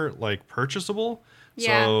are like purchasable.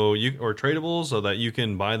 Yeah. So or tradable, so that you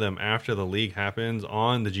can buy them after the league happens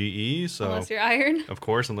on the GE. So unless you're iron, of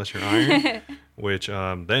course, unless you're iron, which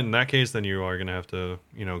then in that case, then you are gonna have to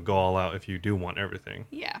go all out if you do want everything.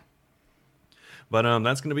 Yeah. But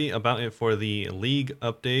that's gonna be about it for the league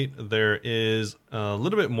update. There is a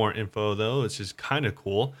little bit more info though, which is kind of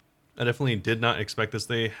cool. I definitely did not expect this.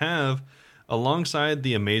 They have, alongside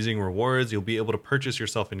the amazing rewards you'll be able to purchase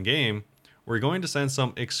yourself in game, we're going to send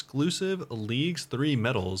some exclusive Leagues 3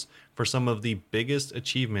 medals for some of the biggest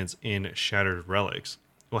achievements in Shattered Relics.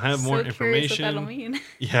 We'll have more information. What that'll mean.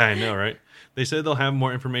 Yeah, I know, right? They said they'll have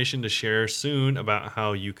more information to share soon about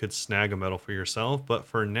how you could snag a medal for yourself, but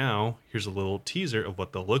for now, here's a little teaser of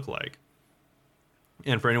what they'll look like.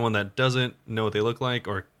 And for anyone that doesn't know what they look like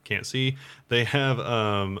or can't see, they have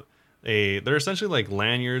they're essentially like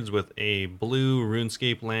lanyards with a blue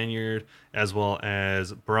RuneScape lanyard, as well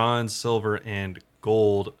as bronze, silver, and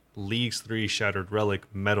gold Leagues 3 Shattered Relic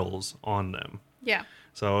medals on them. Yeah.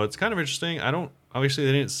 So it's kind of interesting. Obviously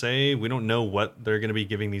they didn't say, we don't know what they're going to be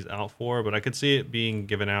giving these out for, but I could see it being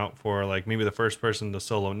given out for like maybe the first person to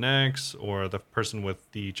solo next, or the person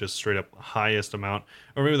with the just straight up highest amount,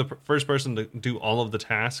 or maybe the first person to do all of the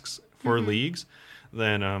tasks for Leagues.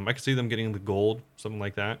 then I could see them getting the gold, something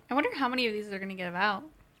like that. I wonder how many of these they're going to give out.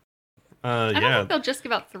 I don't Yeah, think they'll just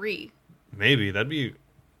give out 3. maybe that'd be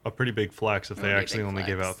a pretty big flex if It they would be a actually big only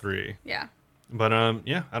give flex. out 3. Yeah, But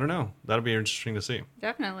yeah, I don't know. That'll be interesting to see.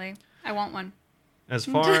 definitely. I want one. As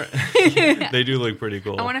far they do look pretty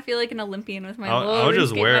cool. I want to feel like an Olympian with my I'll roller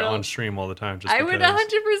just skate wear it medal. on stream all the time. Just I would because.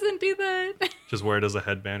 100% do that. Just wear it as a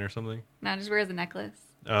headband or something. No, just wear it as a necklace.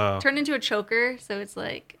 Oh, Turn into a choker so it's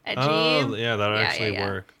like edgy. oh yeah, that'll Yeah, actually yeah.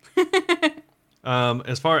 work.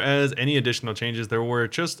 As far as any additional changes, there were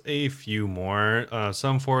just a few more.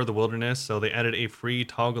 Some for the wilderness. So they added a free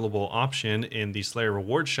toggleable option in the Slayer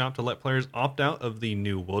reward shop to let players opt out of the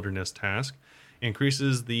new wilderness task.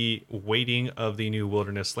 Increases the weighting of the new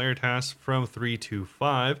wilderness Slayer task from 3 to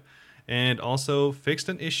 5. And also fixed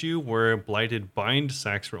an issue where blighted bind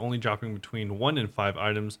sacks were only dropping between 1 and 5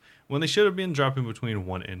 items when they should have been dropping between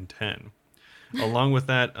 1 and 10. Along with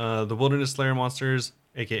that, the Wilderness Slayer monsters,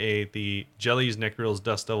 aka the Jellies, Necryls,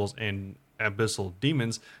 Dust Devils, and Abyssal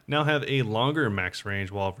Demons, now have a longer max range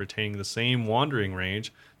while retaining the same wandering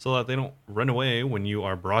range so that they don't run away when you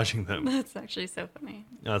are barraging them. That's actually so funny.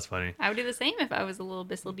 That's funny. I would do the same if I was a little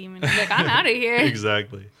Abyssal Demon. I'd be like, I'm out of here.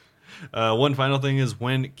 Exactly. One final thing is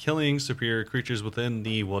when killing superior creatures within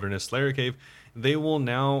the Wilderness Slayer Cave, they will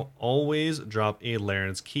now always drop a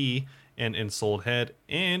Laren's Key, an Ensouled Head,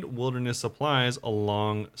 and Wilderness Supplies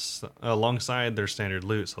alongside their standard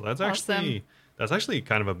loot. So that's Awesome. actually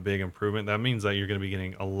kind of a big improvement. That means that you're going to be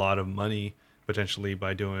getting a lot of money potentially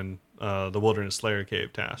by doing the Wilderness Slayer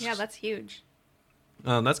Cave tasks. Yeah, that's huge.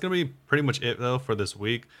 That's going to be pretty much it though for this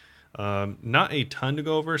week. Not a ton to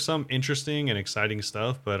go over. Some interesting and exciting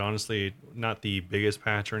stuff, but honestly, not the biggest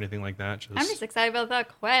patch or anything like that. I'm just excited about that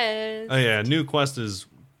quest. Oh yeah, new quest is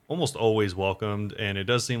almost always welcomed, and it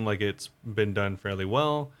does seem like it's been done fairly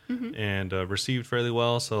well and received fairly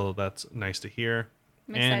well. So that's nice to hear.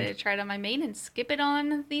 I'm excited to try it on my main and skip it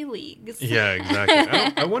on the leagues. Yeah,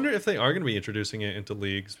 exactly. I wonder if they are going to be introducing it into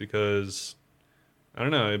leagues because I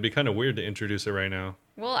don't know. It'd be kind of weird to introduce it right now.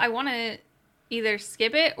 Well, I want to either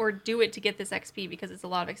skip it or do it to get this XP because it's a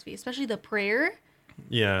lot of XP, especially the prayer.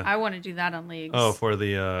 Yeah. I want to do that on leagues. Oh, for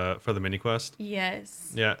the mini quest.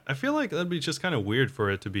 Yes. Yeah, I feel like that'd be just kind of weird for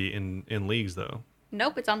it to be in leagues though.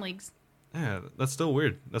 Nope, it's on leagues. Yeah, that's still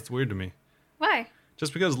weird. That's weird to me. Why?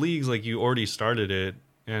 Just because leagues, like you already started it,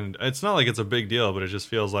 and it's not like it's a big deal, but it just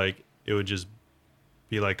feels like it would just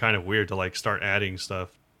be like kind of weird to like start adding stuff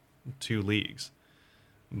to leagues.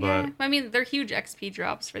 But Yeah, I mean they're huge XP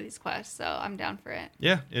drops for these quests, so I'm down for it.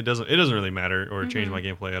 yeah, it doesn't really matter or change my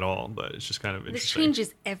gameplay at all. But it's just kind of This interesting.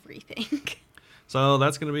 changes everything. So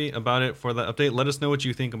that's going to be about it for the update. Let us know what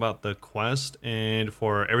you think about the quest, and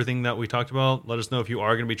for everything that we talked about, let us know if you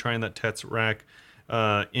are going to be trying that Tetsrack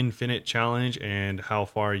Infinite Challenge and how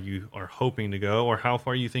far you are hoping to go, or how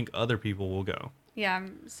far you think other people will go. Yeah,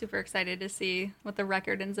 I'm super excited to see what the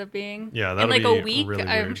record ends up being. Yeah, in that'll like be a week, really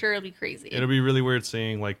I'm weird. sure it'll be crazy. It'll be really weird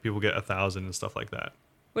seeing like people get 1,000 and stuff like that.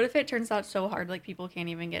 What if it turns out so hard, like people can't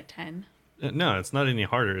even get 10? No, it's not any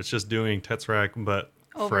harder. It's just doing Tetsrack, but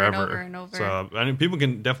Over and forever. over and over. So I mean, people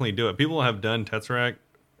can definitely do it. People have done Tetsrack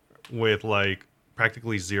with like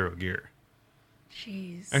practically 0 gear.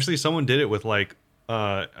 Jeez. Actually, someone did it with like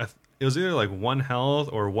it was either like 1 health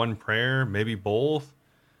or 1 prayer, maybe both.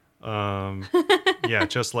 Yeah,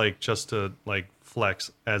 just to like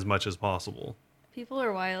flex as much as possible. People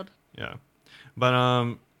are wild. Yeah.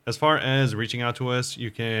 But as far as reaching out to us,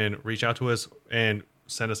 you can reach out to us and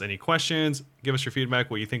send us any questions, give us your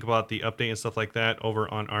feedback, what you think about the update and stuff like that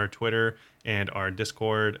over on our Twitter and our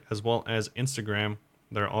Discord, as well as Instagram.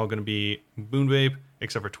 They're all going to be Boonvape,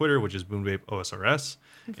 except for Twitter, which is Boonvape OSRS.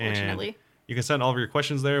 Unfortunately. And you can send all of your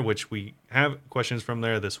questions there, which we have questions from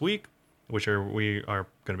there this week, which we are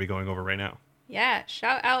going to be going over right now. Yeah,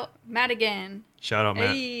 shout out Matt again. Shout out,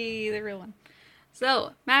 Matt. Hey, the real one.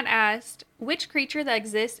 So, Matt asked, which creature that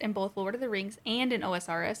exists in both Lord of the Rings and in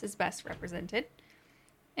OSRS is best represented?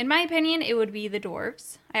 In my opinion, it would be the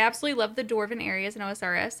dwarves. I absolutely love the dwarven areas in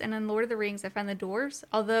OSRS, and in Lord of the Rings, I find the dwarves,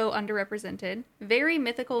 although underrepresented, very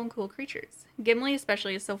mythical and cool creatures. Gimli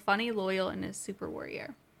especially is so funny, loyal, and a super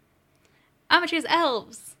warrior. I'm gonna choose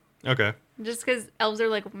elves. Okay. Just because elves are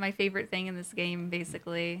like my favorite thing in this game,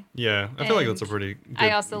 basically. Yeah, I feel like And that's a pretty good,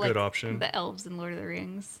 I also good like option. the elves in Lord of the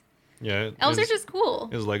Rings. Yeah. Elves are is- just cool.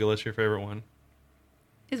 Is Legolas your favorite one?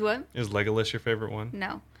 Is what? Is Legolas your favorite one?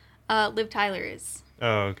 No. Liv Tyler is.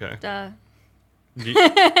 Oh, okay. Duh.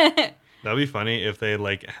 That'd be funny if they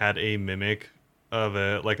like had a mimic of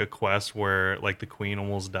a quest where like the queen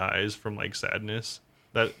almost dies from like sadness.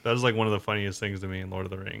 That is like one of the funniest things to me in Lord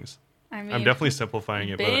of the Rings. I mean, I'm definitely simplifying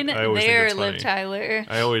it, but been I always think there, it's Liv funny. Tyler.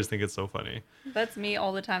 I always think it's so funny. That's me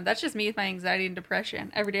all the time. That's just me with my anxiety and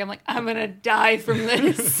depression. Every day I'm like, I'm gonna die from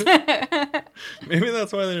this. Maybe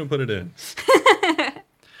that's why they didn't put it in.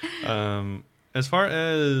 As far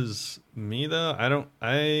as me though,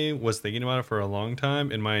 I was thinking about it for a long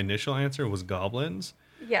time, and my initial answer was goblins.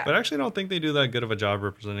 Yeah. But I actually don't think they do that good of a job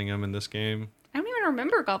representing them in this game. I don't even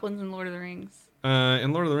remember goblins in Lord of the Rings.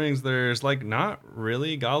 In Lord of the Rings, there's like not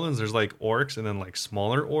really goblins. There's like orcs and then like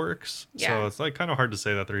smaller orcs. Yeah. So it's like kind of hard to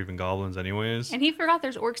say that they're even goblins, anyways. And he forgot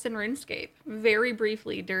there's orcs in RuneScape very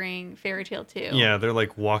briefly during Fairy Tale 2. Yeah, they're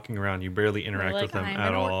like walking around. You barely interact They're with them like, at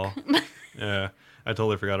 "I'm an all. orc." Yeah, I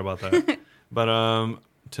totally forgot about that. But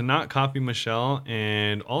to not copy Michelle,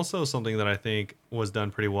 and also something that I think was done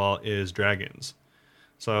pretty well is dragons.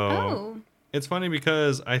 So Oh. it's funny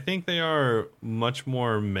because I think they are much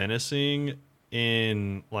more menacing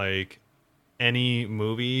in like any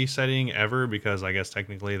movie setting ever, because I guess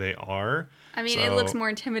technically they are. I mean, it looks more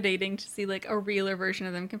intimidating to see like a realer version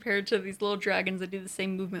of them compared to these little dragons that do the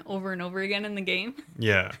same movement over and over again in the game.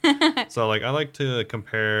 Yeah. So like I like to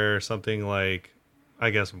compare something like,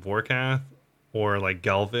 I guess, Vorkath or like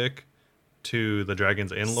Galvik to the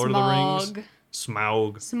dragons in Lord of the Rings.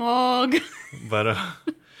 Smaug. Smog. But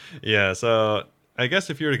yeah, so I guess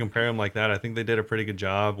if you were to compare them like that, I think they did a pretty good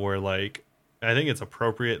job where like I think it's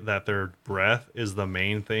appropriate that their breath is the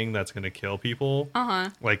main thing that's going to kill people.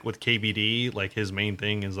 Uh-huh. Like with KBD, like his main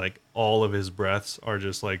thing is like all of his breaths are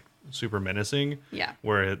just like super menacing. Yeah.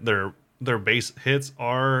 Where their base hits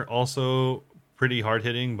are also pretty hard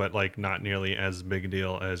hitting, but like not nearly as big a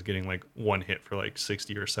deal as getting like one hit for like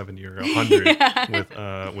 60 or 70 or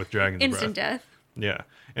 100 with Dragon's Instant Breath. death. Yeah.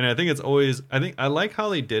 And I think it's always, I like how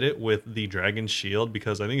they did it with the Dragon Shield,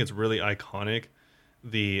 because I think it's really iconic.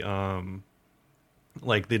 The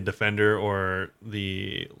like the defender or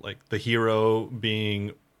the hero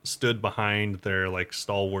being stood behind their like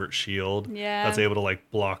stalwart shield. Yeah. That's able to like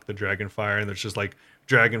block the dragon fire, and there's just like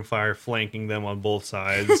dragon fire flanking them on both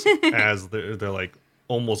sides as they're like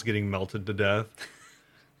almost getting melted to death.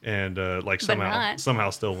 And like somehow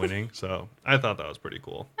still winning. So I thought that was pretty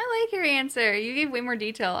cool. I like your answer. You gave way more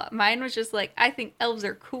detail. Mine was just like, I think elves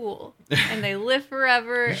are cool and they live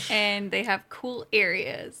forever and they have cool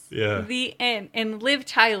areas. Yeah. The end. And Liv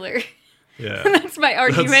Tyler. Yeah. That's my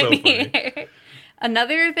argument so funny. here.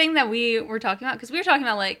 Another thing that we were talking about, because we were talking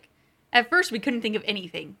about like, at first we couldn't think of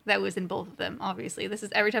anything that was in both of them, obviously. This is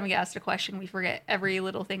every time we get asked a question, we forget every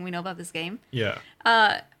little thing we know about this game. Yeah.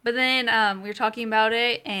 But then we were talking about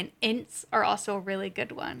it, and Ints are also a really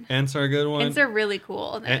good one. Ents are a good one. Ints are really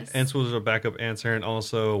cool. in this. Ents was a backup answer, and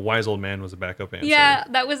also Wise Old Man was a backup answer. Yeah,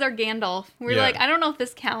 that was our Gandalf. We're Yeah. like, I don't know if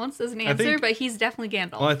this counts as an answer, but he's definitely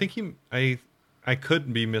Gandalf. Well, I think I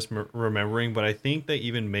could be misremembering, but I think they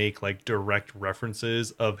even make like direct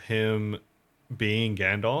references of him being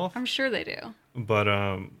Gandalf. I'm sure they do. But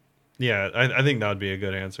yeah, I think that would be a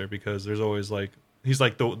good answer, because there's always like he's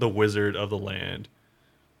like the wizard of the land,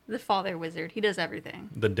 The father wizard. He does everything.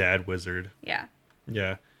 the dad wizard. Yeah.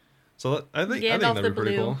 Yeah. So I think Gandalf that'd the be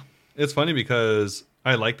pretty Blue. cool. It's funny because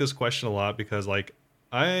I like this question a lot, because like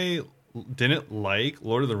I didn't like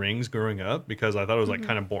Lord of the Rings growing up because I thought it was like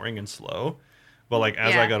kind of boring and slow. But like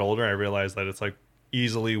as Yeah. I got older, I realized that it's like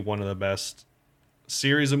easily one of the best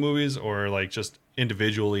series of movies, or like just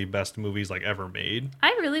individually best movies like ever made. I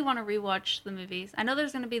really want to rewatch the movies. I know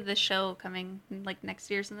there's going to be the show coming like next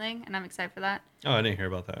year or something, and I'm excited for that. Oh, I didn't hear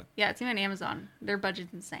about that. Yeah, it's going to be on Amazon. Their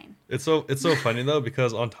budget's insane. It's so funny though,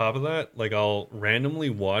 because on top of that, like I'll randomly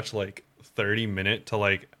watch like 30-minute to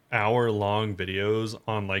like hour-long videos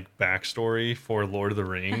on like backstory for Lord of the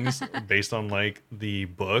Rings based on like the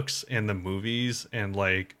books and the movies, and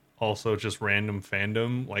like also just random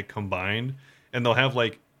fandom like combined, and they'll have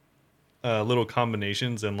like little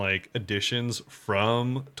combinations and like additions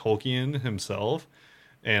from Tolkien himself,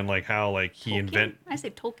 and like how like he I say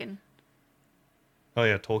Tolkien. Oh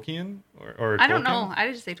yeah, Tolkien or I don't Tolkien? know.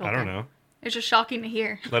 I just say Tolkien. I don't know. It's just shocking to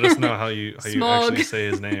hear. Let us know how you Smog. actually say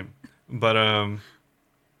his name. But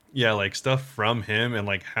yeah, like stuff from him, and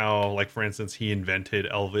like how, like for instance, he invented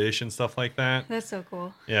Elvish and stuff like that. That's so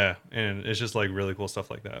cool. Yeah, and it's just like really cool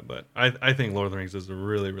stuff like that. But I think Lord of the Rings is a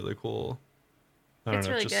really, really cool, It's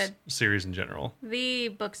really good. series in general. The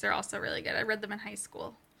books are also really good. I read them in high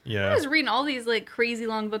school. I Yeah. was reading all these like crazy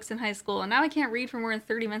long books in high school, and now I can't read for more than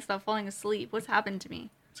 30 minutes without falling asleep. What's happened to me?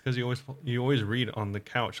 It's because you always read on the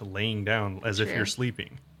couch laying down as if True. you're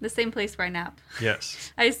sleeping. The same place where I nap.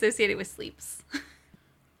 Yes. I associate it with sleeps.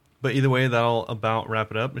 But either way, that'll about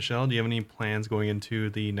wrap it up. Michelle, do you have any plans going into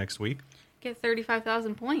the next week? Get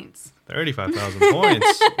 35,000 points. 35,000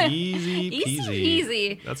 points. Easy peasy.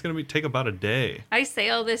 Easy. That's going to take about a day. I say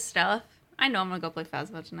all this stuff. I know I'm going to go play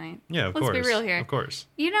Phasmo tonight. Yeah, of course. Let's be real here. Of course.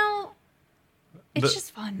 You know, it's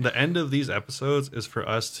just fun. The end of these episodes is for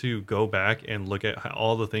us to go back and look at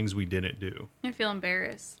all the things we didn't do. I feel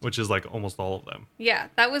embarrassed. Which is like almost all of them. Yeah,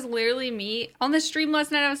 that was literally me. On the stream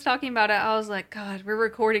last night, I was talking about it. I was like, God, we're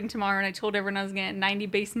recording tomorrow. And I told everyone I was going to get 90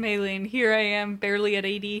 base melee. And here I am, barely at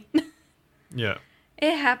 80. Yeah.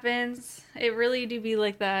 It happens. It really do be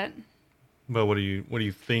like that. But what are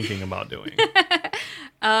you thinking about doing?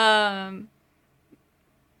 Combat,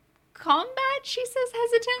 she says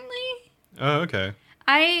hesitantly. Oh, okay.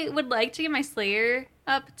 I would like to get my Slayer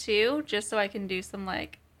up too, just so I can do some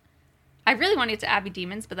like. I really want to get to Abbey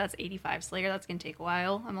Demons, but that's 85 Slayer. That's gonna take a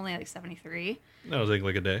while. I'm only at like 73. That'll take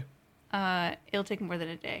like a day. It'll take more than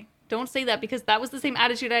a day. Don't say that because that was the same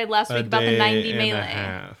attitude I had last week about the 90 melee. A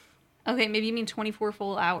half. Okay, maybe you mean 24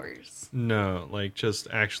 full hours. No, like just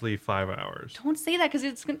actually 5 hours. Don't say that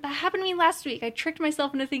because that happened to me last week. I tricked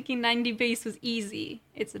myself into thinking 90 base was easy.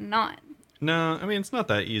 It's not. No, I mean it's not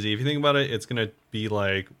that easy. If you think about it, it's gonna be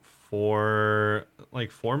like 4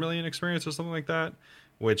 million experience or something like that,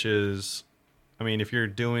 which is, I mean, if you're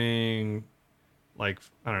doing like,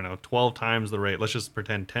 I don't know, 12 times the rate, let's just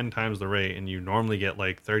pretend 10 times the rate, and you normally get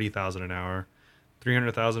like 30,000 an hour,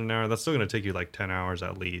 300,000 an hour, that's still gonna take you like 10 hours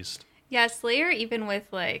at least. Yeah, Slayer, even with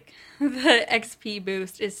like the XP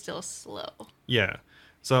boost, is still slow. Yeah.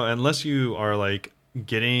 So unless you are like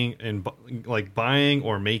getting and like buying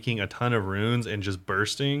or making a ton of runes and just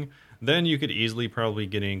bursting, then you could easily probably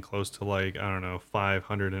getting close to like, I don't know,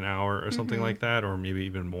 500 an hour or something like that, or maybe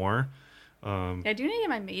even more. Yeah, I do need to get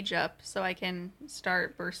my mage up so I can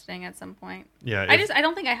start bursting at some point. Yeah. I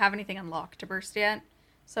don't think I have anything unlocked to burst yet,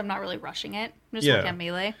 so I'm not really rushing it. I'm just looking at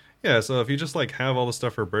melee. Yeah, so if you just like have all the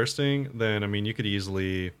stuff for bursting, then I mean you could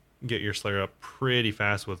easily get your Slayer up pretty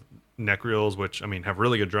fast with Necreals, which I mean have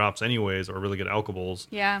really good drops anyways, or really good alchables.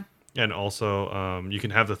 Yeah. And also you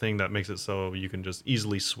can have the thing that makes it so you can just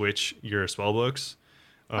easily switch your spellbooks.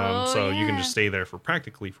 You can just stay there for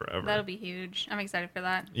practically forever. That'll be huge. I'm excited for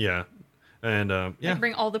that. Yeah. And I can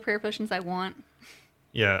bring all the prayer potions I want.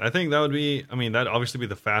 Yeah, I think that would be, I mean, that'd obviously be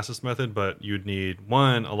the fastest method, but you'd need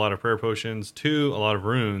 1, a lot of prayer potions, 2, a lot of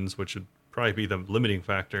runes, which would probably be the limiting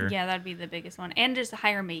factor. Yeah, that'd be the biggest one. And just a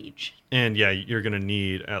higher mage. And yeah, you're going to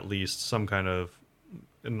need at least some kind of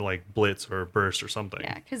like blitz or burst or something.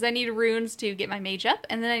 Yeah, because I need runes to get my mage up,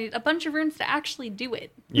 and then I need a bunch of runes to actually do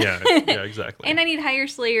it. Yeah, yeah, exactly. And I need higher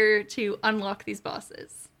Slayer to unlock these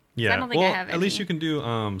bosses. Yeah, I don't think I have any. At least you can do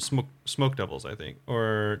smoke devils, I think,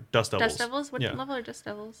 or dust devils. Dust devils? What level are dust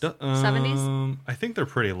devils? 70s? 70s? I think they're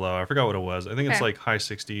pretty low. I forgot what it was. I think it's like high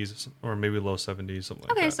 60s or maybe low 70s, something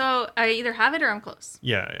like that. Okay, so I either have it or I'm close.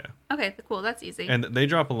 Yeah, yeah. Okay, cool. That's easy. And they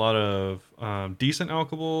drop a lot of decent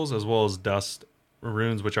alchables as well as dust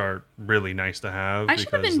runes, which are really nice to have. I should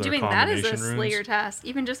have been doing that as a runes. Slayer task.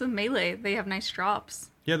 Even just with melee, they have nice drops.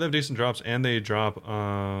 Yeah, they have decent drops, and they drop,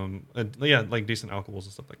 like decent alchables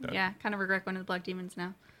and stuff like that. Yeah, kind of regret going to the Black Demons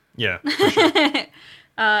now. Yeah, for sure.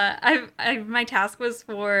 My task was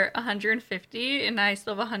for 150, and I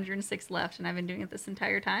still have 106 left, and I've been doing it this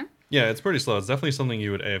entire time. Yeah, it's pretty slow. It's definitely something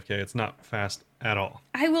you would AFK. It's not fast at all.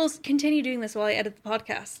 I will continue doing this while I edit the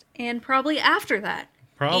podcast, and probably after that.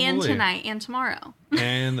 Probably. And tonight, and tomorrow.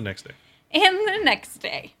 And the next day. And the next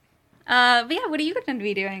day. But yeah, what are you going to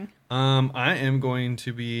be doing? I am going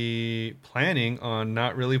to be planning on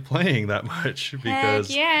not really playing that much because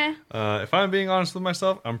if I'm being honest with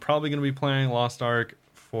myself, I'm probably going to be playing Lost Ark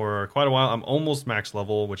for quite a while. I'm almost max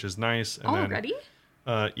level, which is nice. And already?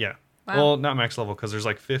 Yeah. Wow. Well, not max level because there's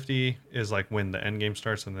like 50 is like when the end game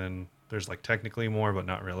starts, and then there's like technically more, but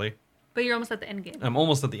not really. But you're almost at the end game. I'm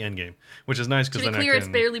almost at the end game, which is nice because then it's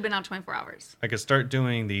barely been out 24 hours. I could start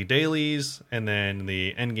doing the dailies and then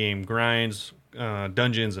the end game grinds,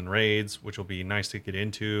 dungeons and raids, which will be nice to get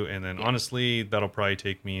into. And then honestly, that'll probably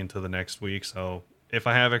take me into the next week. So if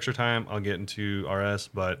I have extra time, I'll get into RS.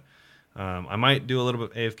 But I might do a little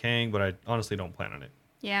bit of AFKing, but I honestly don't plan on it.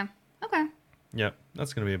 Yeah. Okay. Yep.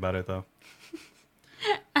 That's going to be about it, though.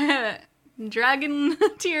 Dragon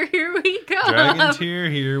tier, here we come. Dragon tier,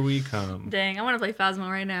 here we come. Dang, I want to play Phasmo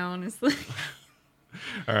right now, honestly.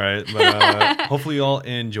 All right, but hopefully you all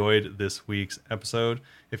enjoyed this week's episode.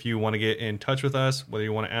 If you want to get in touch with us, whether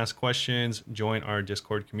you want to ask questions, join our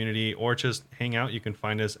Discord community, or just hang out, you can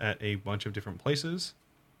find us at a bunch of different places.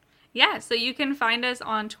 Yeah, so you can find us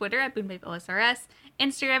on Twitter at BoonBabeOSRS.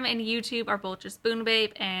 Instagram and YouTube are both just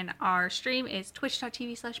BoonBabe, and our stream is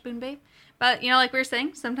twitch.tv/BoonBabe. But, like we were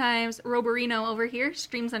saying, sometimes Roberino over here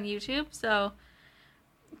streams on YouTube, so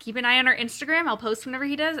keep an eye on our Instagram. I'll post whenever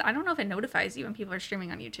he does. I don't know if it notifies you when people are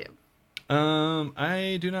streaming on YouTube.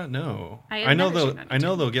 I do not know. I I know never streamed they'll. on I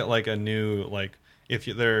know YouTube. they'll get like a new like if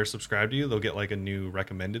they're subscribed to you, they'll get like a new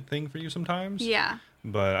recommended thing for you sometimes. Yeah.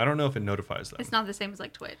 But I don't know if it notifies them. It's not the same as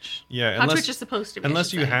like Twitch. Yeah, How unless Twitch is supposed to be. I unless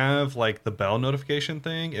should you say. have like the bell notification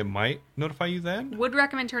thing, it might notify you then. Would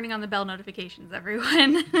recommend turning on the bell notifications,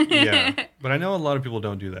 everyone. Yeah, but I know a lot of people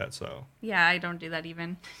don't do that. So Yeah, I don't do that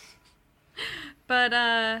even. But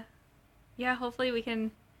yeah, hopefully we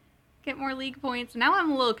can get more league points. Now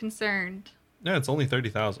I'm a little concerned. yeah, it's only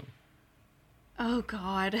 30,000. Oh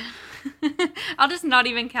god. I'll just not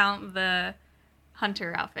even count the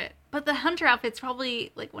hunter outfit. But the hunter outfit's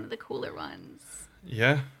probably like one of the cooler ones.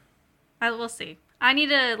 Yeah, I will see. I need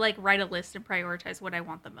to like write a list and prioritize what I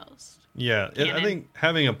want the most. yeah. I Canon. think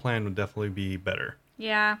having a plan would definitely be better.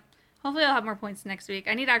 Yeah. Hopefully I'll have more points next week.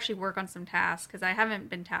 I need to actually work on some tasks because I haven't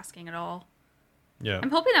been tasking at all. Yeah,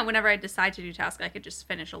 I'm hoping that whenever I decide to do tasks, I could just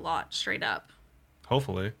finish a lot straight up.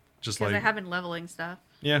 hopefully, just Because like I have been leveling stuff.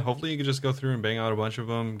 yeah, hopefully you could just go through and bang out a bunch of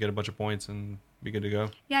them, get a bunch of points, and be good to go.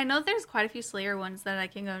 Yeah, I know there's quite a few Slayer ones that I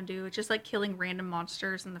can go and do. It's just like killing random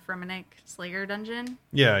monsters in the Fremennik Slayer dungeon.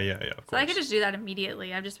 Yeah. Of So course. I could just do that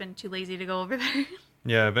immediately. I've just been too lazy to go over there.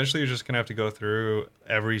 Yeah, eventually you're just gonna have to go through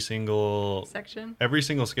every single Section.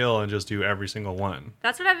 skill and just do every single one.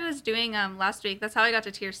 That's what I was doing last week. That's how I got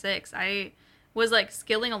to tier 6. I was like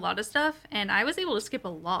skilling a lot of stuff and I was able to skip a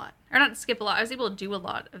lot. Or not skip a lot. I was able to do a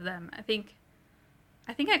lot of them. I think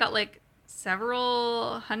I got like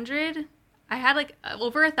several hundred. I had like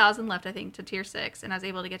over 1,000 left, I think, to tier 6, and I was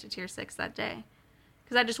able to get to tier 6 that day.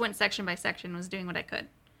 Because I just went section by section, was doing what I could.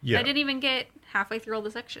 Yeah. I didn't even get halfway through all the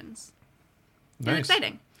sections. It was Nice.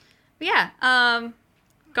 exciting. But yeah,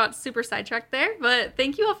 got super sidetracked there, but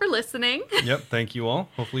thank you all for listening. Yep. Thank you all.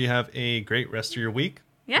 Hopefully you have a great rest of your week.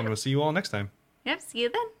 Yeah. And we'll see you all next time. Yep, see you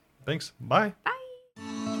then. Thanks. Bye. Bye.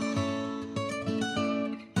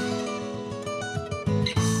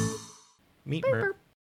 Meet Burp, Merp. burp.